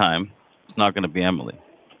 This time, it's not going to be Emily.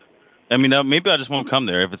 I mean, maybe I just won't come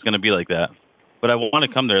there if it's going to be like that. But I want to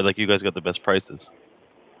come there. Like, you guys got the best prices.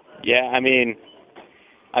 Yeah, I mean,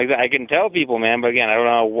 I can tell people, man, but again, I don't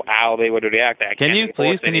know how they would react. Can you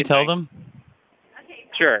tell them?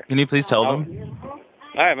 Sure. Can you please tell them?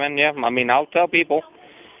 All right, man. Yeah, I mean, I'll tell people.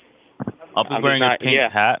 I'll be wearing a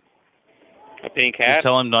pink hat. A pink hat. Just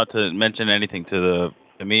tell them not to mention anything to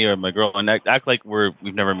me or my girl, and act like we've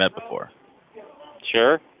never met before.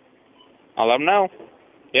 Sure. I'll let them know.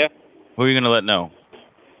 Yeah. Who are you gonna let know?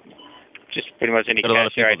 Just pretty much any Got a lot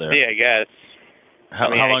of cashier I people see, I guess. How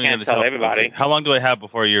long I are you can't gonna tell everybody. Okay. How long do I have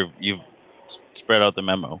before you've spread out the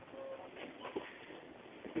memo?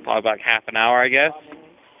 Probably about half an hour, I guess.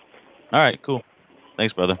 All right, cool.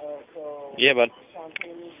 Thanks, brother. Yeah, bud.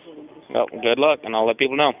 Well, good luck, and I'll let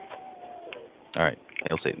people know. All right.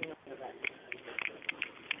 Hail Satan.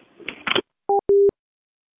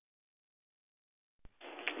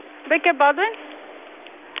 Baker Baldwin?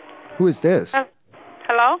 Who is this?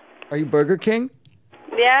 Hello? Are you Burger King?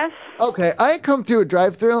 Yes. Okay, I come through a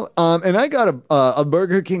drive-thru, and I got a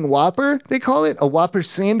Burger King Whopper. They call it a Whopper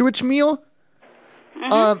sandwich meal.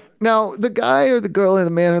 Now the guy or the girl or the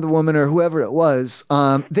man or the woman or whoever it was,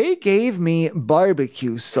 they gave me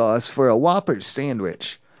barbecue sauce for a Whopper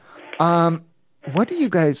sandwich. What do you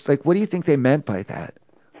guys like? What do you think they meant by that?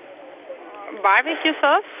 Barbecue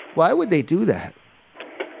sauce? Why would they do that?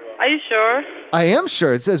 Are you sure? I am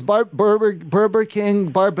sure. It says Burger King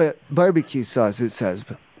barbecue sauce. It says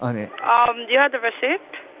on it. Do you have the receipt?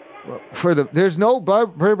 Well, there's no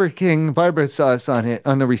Burger King barbecue sauce on it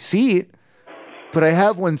on the receipt. But I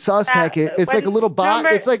have one sauce packet. It's like a little box.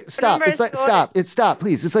 It's like stop. It's like stop. It's stop,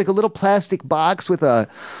 please. It's like a little plastic box with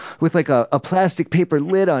like a plastic paper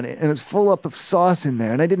lid on it, and it's full up of sauce in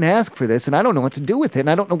there. And I didn't ask for this, and I don't know what to do with it, and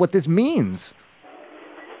I don't know what this means.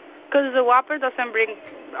 Because the Whopper doesn't bring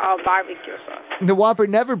barbecue sauce. The Whopper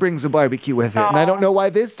never brings a barbecue with it, and I don't know why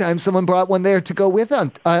this time someone brought one there to go with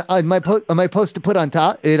it. Am I supposed to put on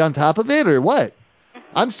top of it or what?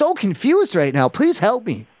 I'm so confused right now. Please help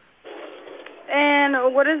me.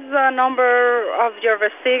 And what is the number of your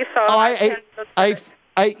receipt?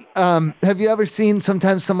 Have you ever seen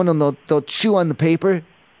sometimes someone they'll chew on the paper?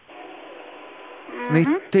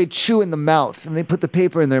 Mm-hmm. They chew in the mouth, and they put the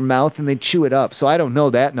paper in their mouth and they chew it up. So I don't know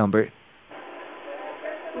that number.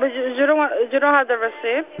 But you don't have the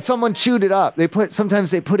receipt? Someone chewed it up.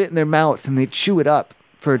 Sometimes they put it in their mouth and they chew it up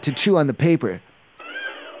to chew on the paper.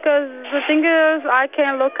 Because the thing is, I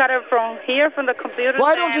can look at it from here, from the computer. Well,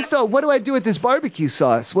 I don't just know. What do I do with this barbecue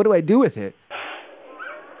sauce? What do I do with it?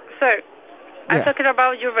 Sir, I'm talking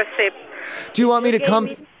about your receipt. Do you want me to come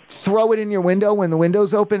throw it in your window when the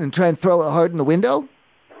window's open and try and throw it hard in the window?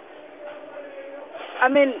 I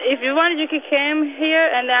mean, if you want, you can come here,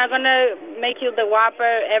 and then I'm going to make you the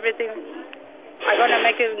Whopper, everything. I'm going to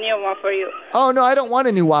make a new one for you. Oh, no, I don't want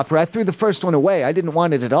a new Whopper. I threw the first one away. I didn't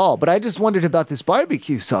want it at all. But I just wondered about this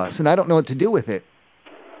barbecue sauce, and I don't know what to do with it.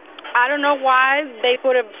 I don't know why they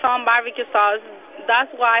put some barbecue sauce. That's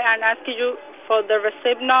why I'm asking you for the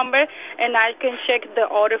receipt number, and I can check the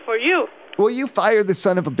order for you. Will you fire the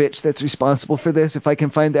son of a bitch that's responsible for this if I can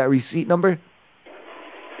find that receipt number?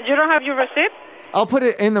 You don't have your receipt? I'll put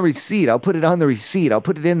it in the receipt. I'll put it on the receipt. I'll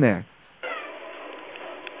put it in there.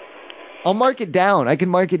 I'll mark it down. I can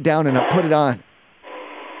mark it down and I'll put it on.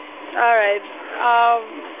 All right.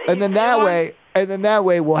 And then that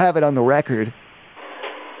way we'll have it on the record.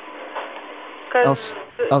 I'll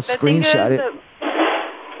screenshot it.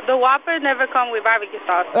 The Whopper never come with barbecue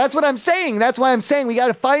sauce. That's what I'm saying. That's why I'm saying we got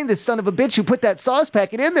to find this son of a bitch who put that sauce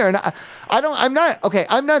packet in there. And I'm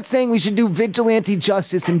not saying we should do vigilante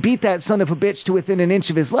justice and beat that son of a bitch to within an inch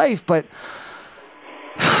of his life, but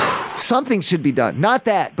something should be done. Not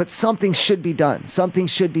that, but something should be done. Something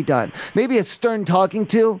should be done. Maybe a stern talking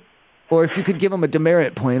to, or if you could give him a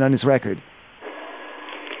demerit point on his record.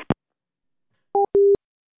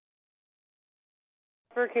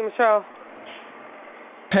 Burger Michelle.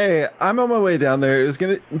 Hey, I'm on my way down there. Is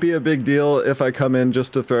going to be a big deal if I come in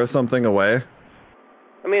just to throw something away?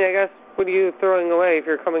 I mean, I guess, what are you throwing away if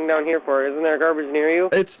you're coming down here for? Isn't there garbage near you?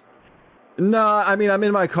 No, I mean, I'm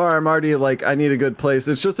in my car. I'm already, I need a good place.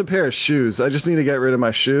 It's just a pair of shoes. I just need to get rid of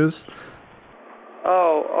my shoes.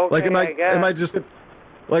 Oh, okay, I guess. Am I just,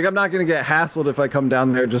 I'm not going to get hassled if I come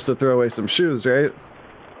down there just to throw away some shoes, right?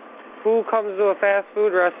 Who comes to a fast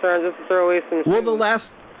food restaurant just to throw away some shoes? Well,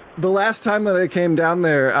 the last time that I came down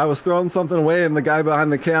there, I was throwing something away, and the guy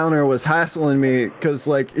behind the counter was hassling me because,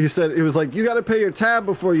 he was like, you got to pay your tab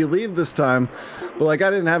before you leave this time. But, I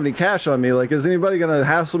didn't have any cash on me. Is anybody going to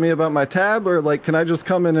hassle me about my tab, or, can I just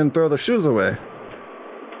come in and throw the shoes away?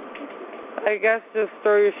 I guess just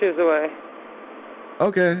throw your shoes away.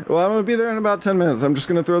 Okay, well, I'm gonna be there in about 10 minutes. I'm just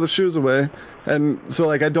gonna throw the shoes away, and so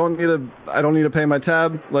like I don't need to pay my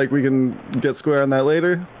tab. Like we can get square on that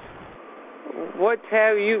later. What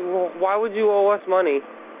tab? Why would you owe us money?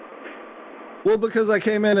 Well, because I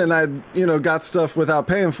came in and I got stuff without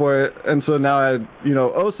paying for it, and so now I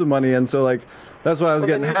owe some money, and so like that's why I was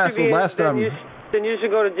getting hassled last time. Then you should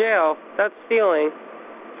go to jail. That's stealing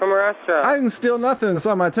from a restaurant. I didn't steal nothing. It's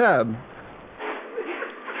on my tab.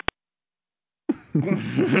 It's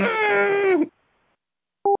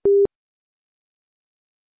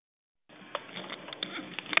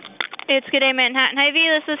Good Day Manhattan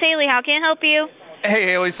Hy-Vee. This is Haley. How can I help you? Hey,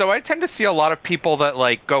 Haley. So I tend to see a lot of people that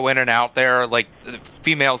like go in and out there, like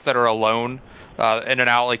females that are alone, in and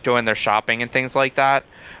out, like doing their shopping and things like that.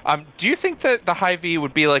 Do you think that the Hy-Vee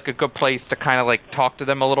would be like a good place to kind of like talk to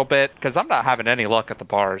them a little bit? Because I'm not having any luck at the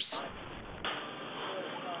bars.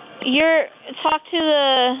 Talk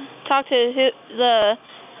to the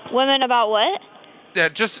women about what? Yeah,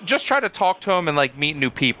 just try to talk to them and like meet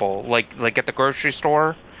new people, like at the grocery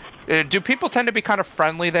store. Do people tend to be kind of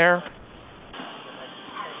friendly there?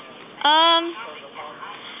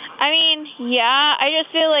 I mean, yeah. I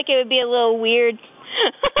just feel like it would be a little weird.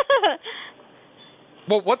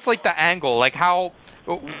 Well, what's like the angle? Like how?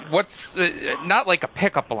 What's not like a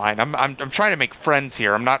pickup line? I'm trying to make friends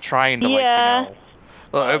here. I'm not trying to like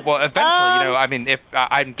well, eventually, I mean, if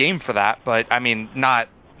I'm game for that, but I mean,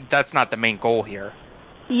 that's not the main goal here.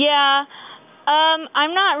 Yeah.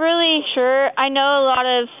 I'm not really sure. I know a lot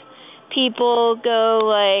of people go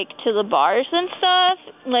like to the bars and stuff.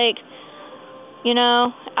 Like,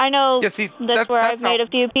 I know that's where I've made a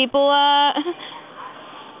few people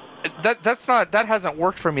That hasn't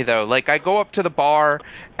worked for me though. Like I go up to the bar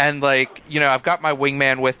and like, I've got my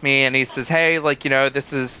wingman with me and he says, "Hey, like,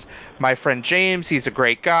 this is my friend James. He's a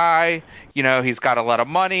great guy. He's got a lot of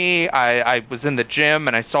money. I was in the gym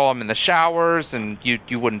and I saw him in the showers and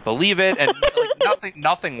you wouldn't believe it." And like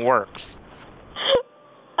nothing works.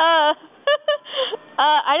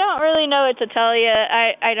 I don't really know what to tell you.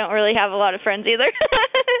 I don't really have a lot of friends either.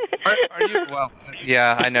 Are you? Well,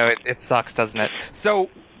 yeah, I know it sucks, doesn't it? So,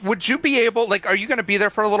 would you be able, like, are you going to be there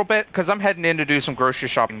for a little bit? Because I'm heading in to do some grocery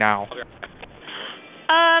shopping now.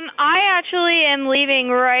 I actually am leaving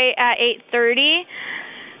right at 8:30.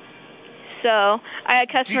 So, I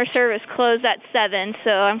had customer service closed at 7, so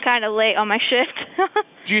I'm kind of late on my shift.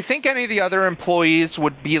 Do you think any of the other employees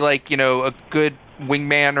would be like, a good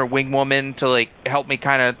wingman or wingwoman to like help me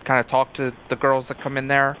kind of talk to the girls that come in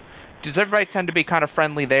there? Does everybody tend to be kind of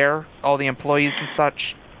friendly there, all the employees and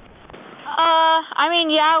such? I mean,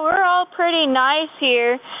 yeah, we're all pretty nice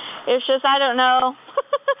here. It's just I don't know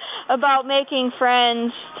about making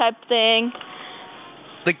friends type thing.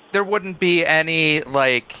 Like there wouldn't be any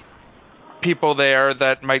like people there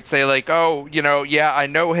that might say like, "Oh, yeah, I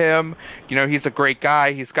know him. He's a great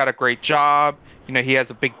guy. He's got a great job. He has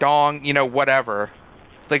a big dong. Whatever."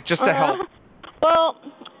 Like just to help. Well,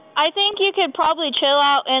 I think you could probably chill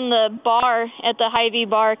out in the bar at the Hy-Vee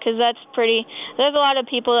bar because there's a lot of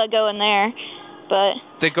people that go in there. But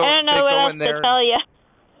I don't know what else to tell you.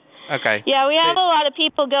 Okay. Yeah, we have a lot of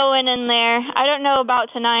people going in there. I don't know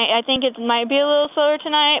about tonight. I think it might be a little slower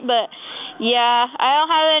tonight, but yeah, I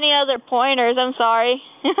don't have any other pointers. I'm sorry.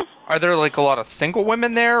 Are there like a lot of single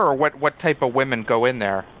women there, or what type of women go in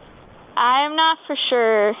there? I'm not for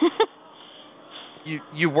sure.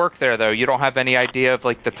 You work there though. You don't have any idea of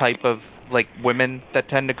like the type of like women that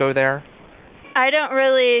tend to go there? I don't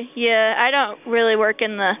really work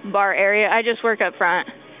in the bar area. I just work up front.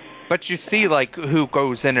 But you see like who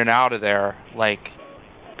goes in and out of there, like.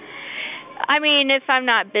 I mean, if I'm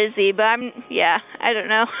not busy, but I don't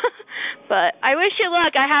know. But I wish you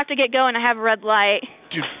luck. I have to get going. I have a red light.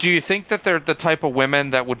 Do you think that they're the type of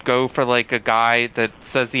women that would go for like a guy that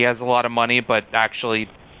says he has a lot of money but actually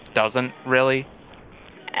doesn't really?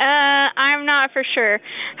 I'm not for sure.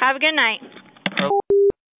 Have a good night.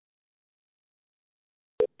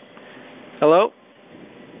 Hello?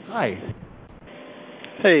 Hi.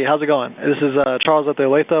 Hey, how's it going? This is Charles at the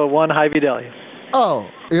Olathe 1 Hy-Vee Deli. Oh,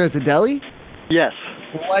 you're at the deli? Yes.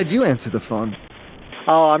 Well, why'd you answer the phone?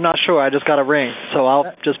 Oh, I'm not sure. I just got a ring, so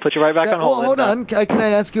I'll just put you right back on hold. Well, hold on. Can I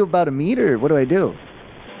ask you about a meet, or what do I do?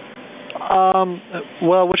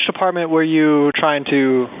 Well, which department were you trying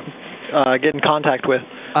to get in contact with?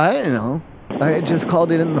 I don't know. I just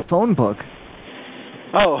called it in the phone book.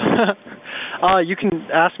 Oh, you can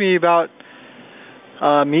ask me about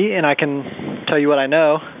me, and I can tell you what I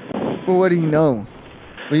know. Well, what do you know?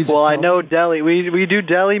 Well, I know deli. We do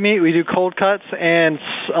deli meat. We do cold cuts and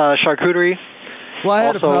charcuterie. Well, I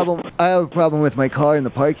have a problem with my car in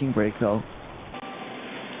the parking brake, though.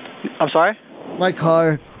 I'm sorry? My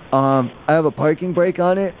car, I have a parking brake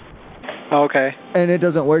on it. Okay. And it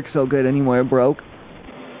doesn't work so good anymore. It broke.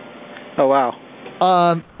 Oh,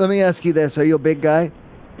 wow. Let me ask you this. Are you a big guy?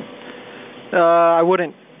 I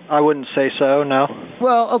wouldn't say so, no.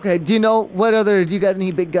 Well, okay. Do you you got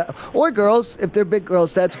any big guys? Or girls, if they're big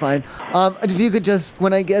girls, that's fine. If you could just,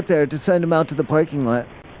 when I get there, to send them out to the parking lot.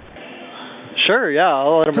 Sure, yeah,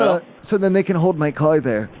 I'll let them know. So then they can hold my car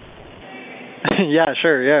there. Yeah,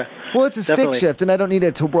 sure, yeah. Well, it's a Definitely. stick shift, and I don't need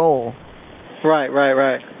it to roll.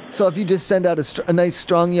 Right. So if you just send out a nice,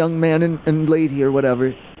 strong young man and lady or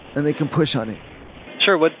whatever, and they can push on it.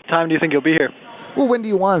 Sure, what time do you think you'll be here? Well, when do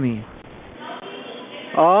you want me?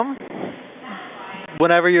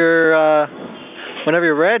 Whenever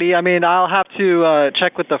you're ready. I mean, I'll have to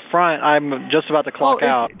check with the front. I'm just about to clock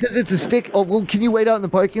out. Because it's a stick. Oh, well, can you wait out in the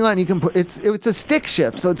parking lot and you can put it's a stick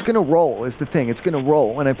shift, so it's gonna roll. Is the thing. It's gonna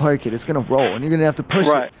roll when I park it. It's gonna roll, and you're gonna have to push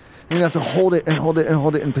it. You're gonna have to hold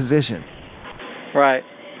it in position. Right.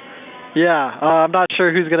 Yeah. I'm not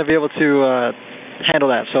sure who's gonna be able to handle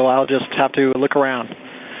that, so I'll just have to look around.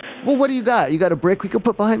 Well, what do you got? You got a brick we could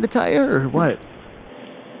put behind the tire, or what?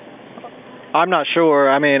 I'm not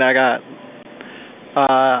sure. I mean, I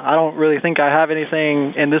don't really think I have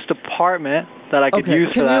anything in this department that I could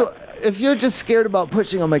use for that. If you're just scared about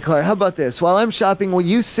pushing on my car, how about this? While I'm shopping, will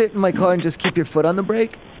you sit in my car and just keep your foot on the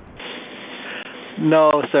brake?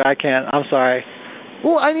 No, sir, I can't. I'm sorry.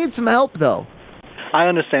 Well, I need some help, though. I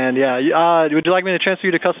understand, yeah. Would you like me to transfer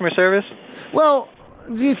you to customer service? Well,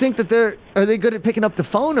 do you think that are they good at picking up the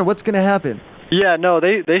phone, or what's going to happen? Yeah, no,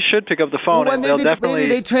 they should pick up the phone. Well, And they'll definitely... maybe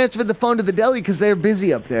they transferred the phone to the deli because they're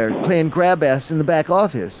busy up there playing grab ass in the back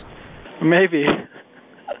office. Maybe.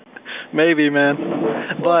 Maybe, man.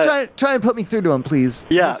 Well, try and put me through to them, please.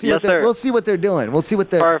 Yeah, yes, sir. We'll see what they're doing. We'll see what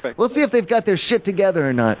they're... Perfect. We'll see if they've got their shit together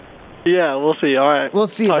or not. Yeah, we'll see. All right. We'll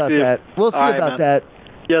see about that. We'll see about that.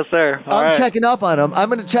 Yes, sir. All right. checking up on them. I'm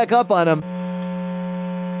going to check up on them.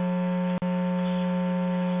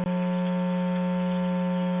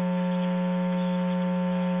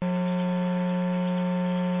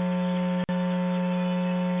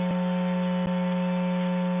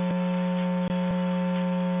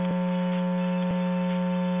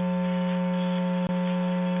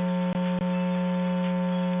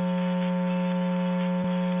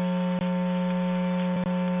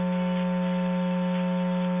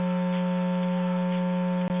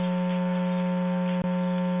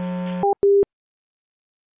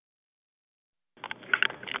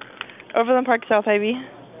 Overland Park South Ivy.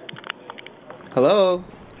 Hello?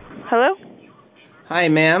 Hello? Hi,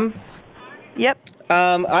 ma'am. Yep.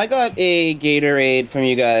 I got a Gatorade from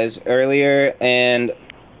you guys earlier, and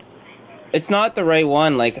it's not the right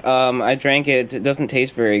one. Like, I drank it. It doesn't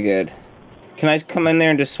taste very good. Can I come in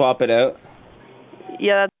there and just swap it out?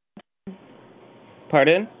 Yeah.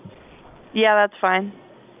 Pardon? Yeah, that's fine.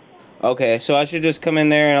 Okay, so I should just come in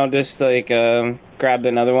there and I'll just, like, grab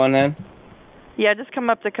another one then? Yeah, just come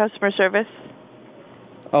up to customer service.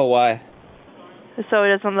 Oh, why? So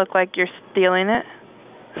it doesn't look like you're stealing it.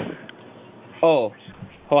 Oh.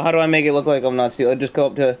 Well, how do I make it look like I'm not stealing? Just go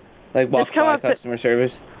up to, like, walk by customer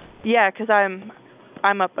service? Yeah, 'cause I'm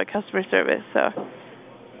up at customer service, so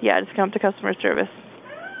yeah, just come up to customer service.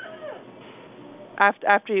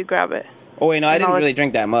 After you grab it. Oh, wait, no, I didn't really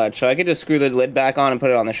drink that much, so I could just screw the lid back on and put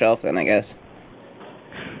it on the shelf then, I guess.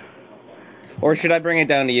 Or should I bring it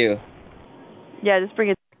down to you? Yeah, just bring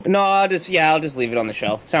it. No, I'll just leave it on the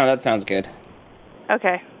shelf. That sounds good.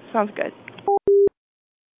 Okay, sounds good.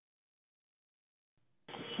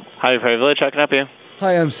 Hi, Privilege. How can I help you?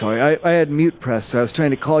 Hi, I'm sorry. I had mute pressed, so I was trying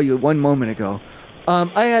to call you 1 moment ago.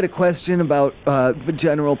 I had a question about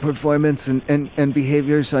general performance and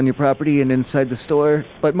behaviors on your property and inside the store,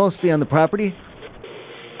 but mostly on the property.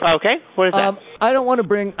 Okay, what is that? I don't want to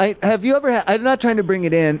bring... have you ever... I'm not trying to bring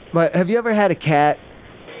it in, but have you ever had a cat?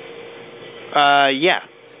 Yeah.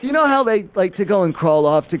 Do you know how they like to go and crawl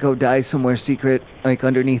off to go die somewhere secret, like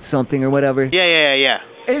underneath something or whatever? Yeah.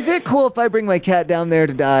 Is it cool if I bring my cat down there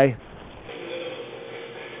to die?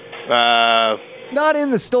 Not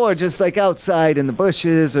in the store, just like outside in the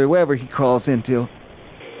bushes or wherever he crawls into.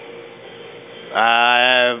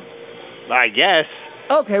 I guess.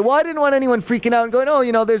 Okay, well, I didn't want anyone freaking out and going,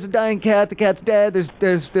 oh, there's a dying cat, the cat's dead, there's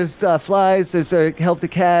flies, there's help the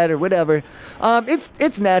cat or whatever.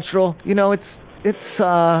 It's natural, it's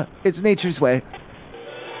nature's way.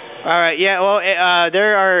 All right, yeah. Well,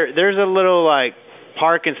 there's a little like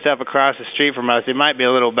park and stuff across the street from us. It might be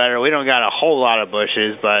a little better. We don't got a whole lot of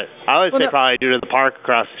bushes, but I would say probably due to the park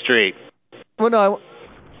across the street. Well,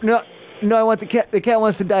 no, I want the cat. The cat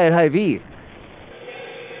wants to die at Hy-Vee.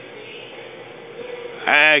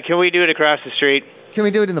 Can we do it across the street? Can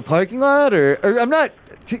we do it in the parking lot, or I'm not?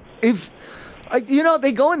 If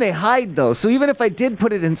they go and they hide though. So even if I did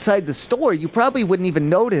put it inside the store, you probably wouldn't even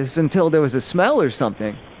notice until there was a smell or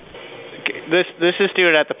something. Let's just do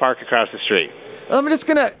it at the park across the street.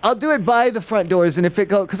 I'll do it by the front doors, and if it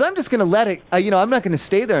goes, because I'm just gonna let it. I'm not gonna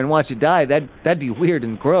stay there and watch it die. That'd be weird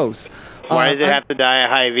and gross. Why does it have to die a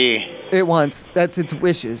high V? That's its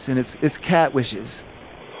wishes, and it's cat wishes,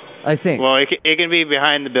 I think. Well, it can be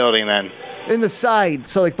behind the building then. In the side,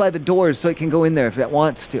 so like by the doors, so it can go in there if it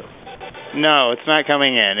wants to. No, it's not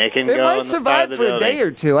coming in. It can go It might on the survive side of the for building. a day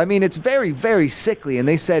or two. I mean, it's very, very sickly, and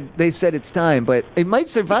they said it's time, but it might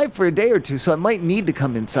survive for a day or two, so it might need to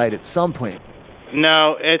come inside at some point.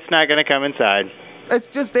 No, it's not going to come inside. It's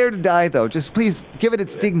just there to die, though. Just please give it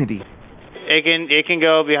its dignity. It can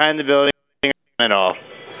go behind the building at all.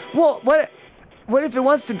 Well, what if it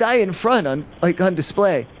wants to die in front on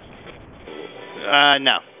display?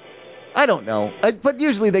 No. I don't know. But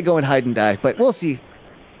usually they go and hide and die. But we'll see.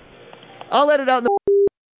 I'll let it out in the.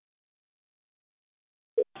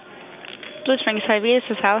 Blue Springs 5E,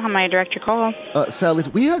 this is Hal. How may I direct your call? Sally,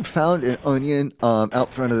 we had found an onion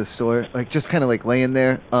out front of the store, just kind of laying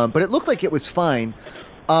there. But it looked like it was fine.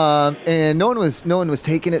 And no one was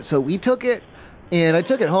taking it, so we took it. And I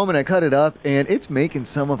took it home and I cut it up, and it's making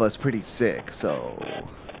some of us pretty sick. So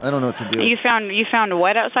I don't know what to do. You found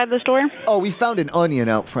what outside the store? Oh, we found an onion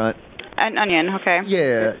out front. An onion, okay.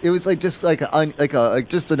 Yeah, it was just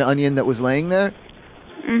an onion that was laying there.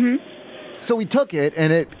 Mhm. So we took it,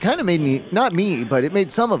 and it kind of made not me, but it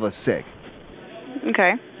made some of us sick.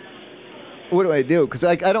 Okay. What do I do? Because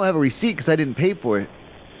I don't have a receipt because I didn't pay for it.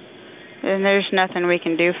 And there's nothing we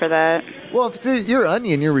can do for that. Well, if it's your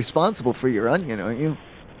onion, you're responsible for your onion, aren't you?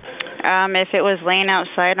 If it was laying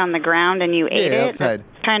outside on the ground and you ate it, outside.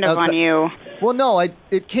 that's kind of on you. Well, no,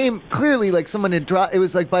 it came clearly like someone had dropped. It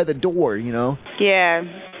was by the door, Yeah.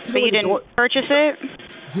 But you didn't purchase it? Do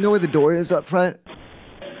you know where the door is up front?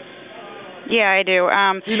 Yeah, I do.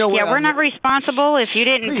 Do you know where we're not responsible if you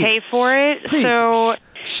didn't pay for it. So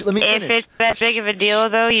let me if it's that big of a deal,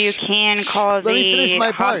 though, you can call Let me finish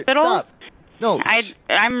my part. hospital. Stop. No.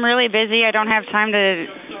 I'm really busy. I don't have time to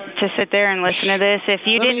sit there and listen to this. If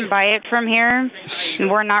you didn't buy it from here,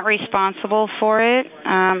 we're not responsible for it.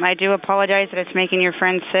 I do apologize that it's making your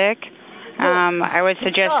friend sick. I would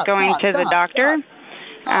suggest going to the doctor.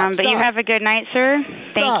 But you have a good night, sir.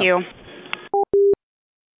 Thank you.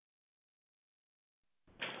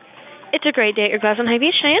 It's a great day at your class on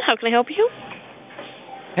Hy-Vee. Cheyenne, how can I help you?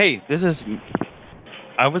 Hey,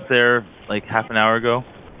 I was there half an hour ago,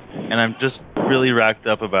 and I'm just really racked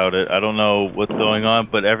up about it. I don't know what's going on,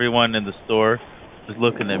 but everyone in the store was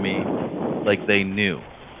looking at me like they knew.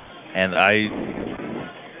 And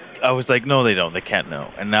I was like, no, they don't. They can't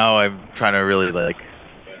know. And now I'm trying to really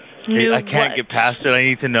I can't get past it. I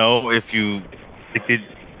need to know if you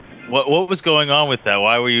what was going on with that?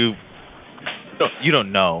 Why were you? You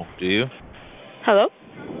don't know, do you? Hello?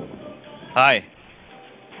 Hi.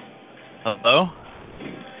 Hello?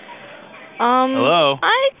 Hello?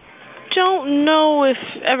 I don't know if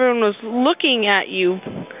everyone was looking at you.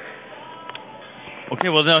 Okay,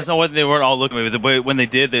 well, no, it's not what they weren't all looking at me. The way when they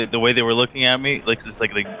did, the way they were looking at me, they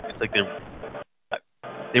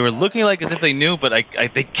were looking as if they knew, but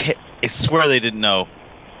I swear they didn't know.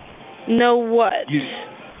 Know what?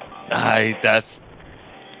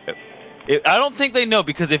 I don't think they know,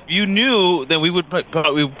 because if you knew, then we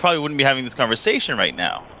probably wouldn't be having this conversation right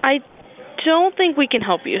now. I don't think we can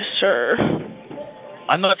help you, sir.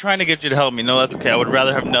 I'm not trying to get you to help me. No, that's okay. I would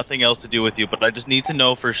rather have nothing else to do with you, but I just need to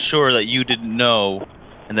know for sure that you didn't know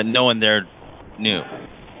and that no one there knew.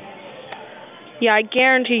 Yeah, I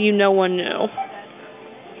guarantee you no one knew.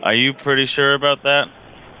 Are you pretty sure about that?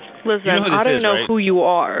 Listen, you know who I don't is, know right? who you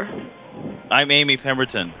are. I'm Amy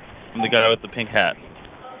Pemberton. I'm the guy with the pink hat.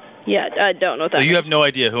 Yeah, I don't know that. So you have no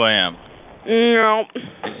idea who I am? No.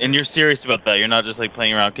 And you're serious about that? You're not just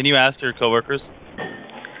playing around? Can you ask your coworkers?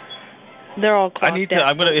 They're all clocked I need to.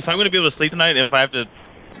 out. If I'm gonna be able to sleep tonight, if I have to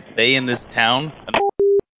stay in this town.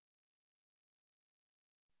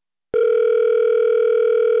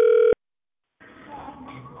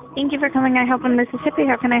 Thank you for coming. I help in Mississippi.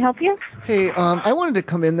 How can I help you? Hey, I wanted to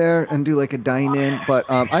come in there and do a dine-in, but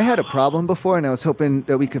I had a problem before, and I was hoping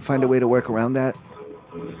that we could find a way to work around that.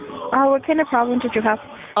 What kind of problem did you have?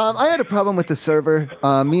 I had a problem with the server.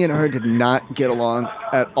 Me and her did not get along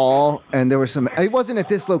at all, and there were it wasn't at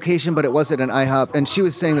this location, but it was at an IHOP, and she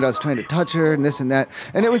was saying that I was trying to touch her and this and that,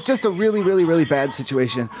 and it was just a really, really, really bad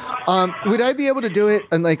situation. Would I be able to do it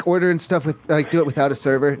and order and stuff do it without a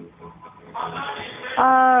server?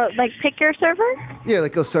 Like pick your server? Yeah,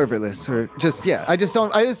 like go serverless or just I just don't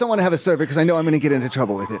want to have a server because I know I'm going to get into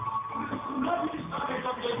trouble with it.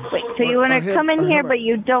 Wait, so you want to come in here, but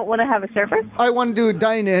you don't want to have a server? I want to do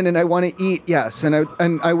dine in and I want to eat, yes, and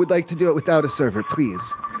I would like to do it without a server,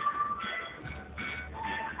 please.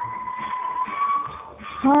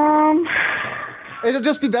 It'll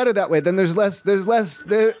just be better that way. Then there's less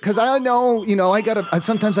there, because I know,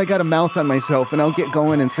 sometimes I got a mouth on myself and I'll get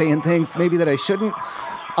going and saying things maybe that I shouldn't.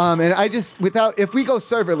 And I just, if we go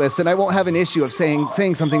serverless, then I won't have an issue of saying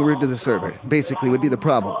something rude to the server, basically, would be the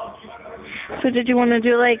problem. So did you want to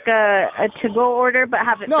do like a to-go order, but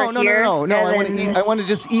have it for here? No. I want to eat. I want to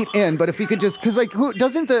just eat in. But if we could just, because like,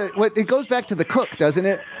 it goes back to the cook, doesn't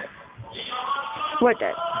it? What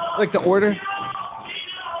does? Like the order.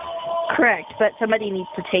 Correct, but somebody needs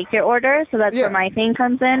to take your order, so that's where my thing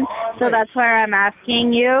comes in. So that's why I'm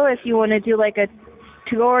asking you if you want to do like a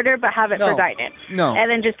to-go order, but have it for dine-in. No.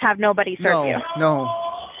 And then just have nobody serve you. No.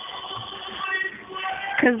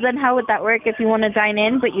 Because then how would that work if you want to dine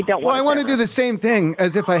in, but you don't want to? Well, I want to do the same thing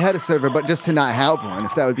as if I had a server, but just to not have one,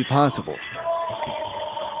 if that would be possible.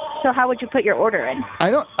 So how would you put your order in?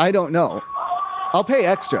 I don't know. I'll pay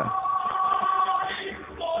extra.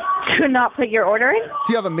 To not put your order in?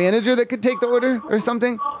 Do you have a manager that could take the order or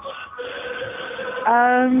something?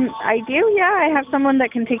 I do. Yeah, I have someone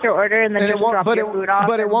that can take your order and then just drop your food off.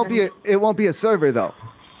 But it won't be a server though.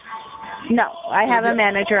 No, I have a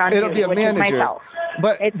manager on duty, it'll be a which manager. is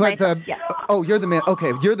myself. You're the man.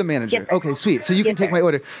 Okay, you're the manager. Yes, okay, sweet. So you can take my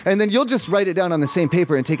order, and then you'll just write it down on the same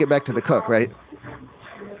paper and take it back to the cook, right?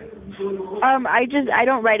 I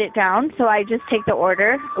don't write it down, so I just take the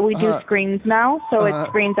order. We do screens now, so it's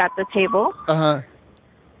screens at the table.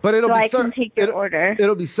 But it'll so be I can take your order.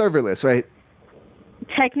 It'll be serverless, right?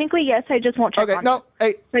 Technically, yes. I just won't check on you.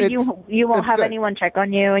 Hey, so you won't have anyone check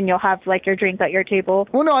on you, and you'll have like your drink at your table.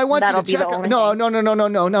 Well, no, I want you to check.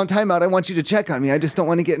 No, time out. I want you to check on me. I just don't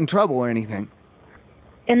want to get in trouble or anything.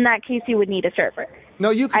 In that case, you would need a server. No,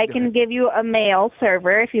 you can. I can give you a male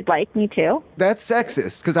server if you'd like me to. That's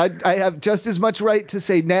sexist, because I have just as much right to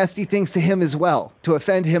say nasty things to him as well, to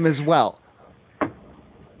offend him as well.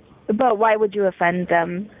 But why would you offend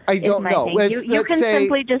them? I don't know. You can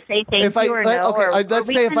simply just say thank you or no. Okay, let's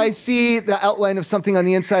say if I see the outline of something on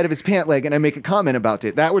the inside of his pant leg and I make a comment about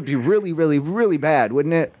it, that would be really, really, really bad,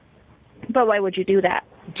 wouldn't it? But why would you do that?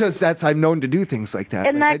 Just I'm known to do things like that.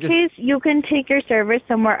 In that case, you can take your service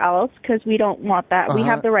somewhere else because we don't want that. We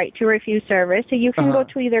have the right to refuse service, so you can go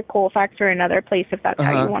to either Colfax or another place if that's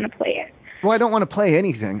how you want to play it. Well, I don't want to play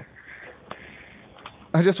anything.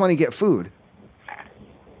 I just want to get food.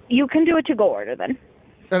 You can do a to-go order then.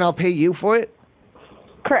 And I'll pay you for it?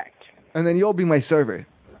 Correct. And then you'll be my server.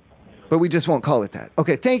 But we just won't call it that.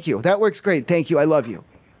 Okay, thank you. That works great. Thank you. I love you.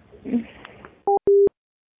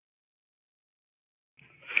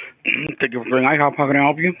 Thank you for calling IHOP. How can I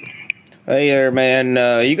help you? Hey there, man.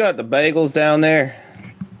 You got the bagels down there?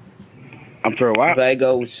 I'm sorry, what?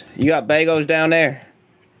 Bagels. You got bagels down there?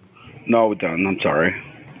 No, we don't. I'm sorry.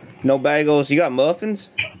 No bagels. You got muffins?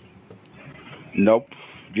 Nope.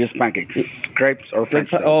 Just pancakes. Crepes or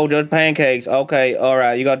French toast. Just pancakes. Okay, all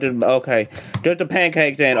right. You got just the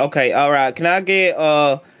pancakes then. Okay, all right. Can I get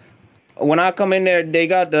when I come in there, they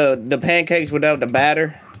got the pancakes without the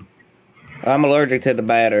batter? I'm allergic to the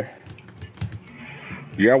batter.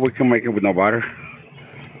 Yeah, we can make it with no batter.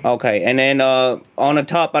 Okay, and then on the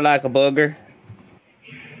top I like a burger.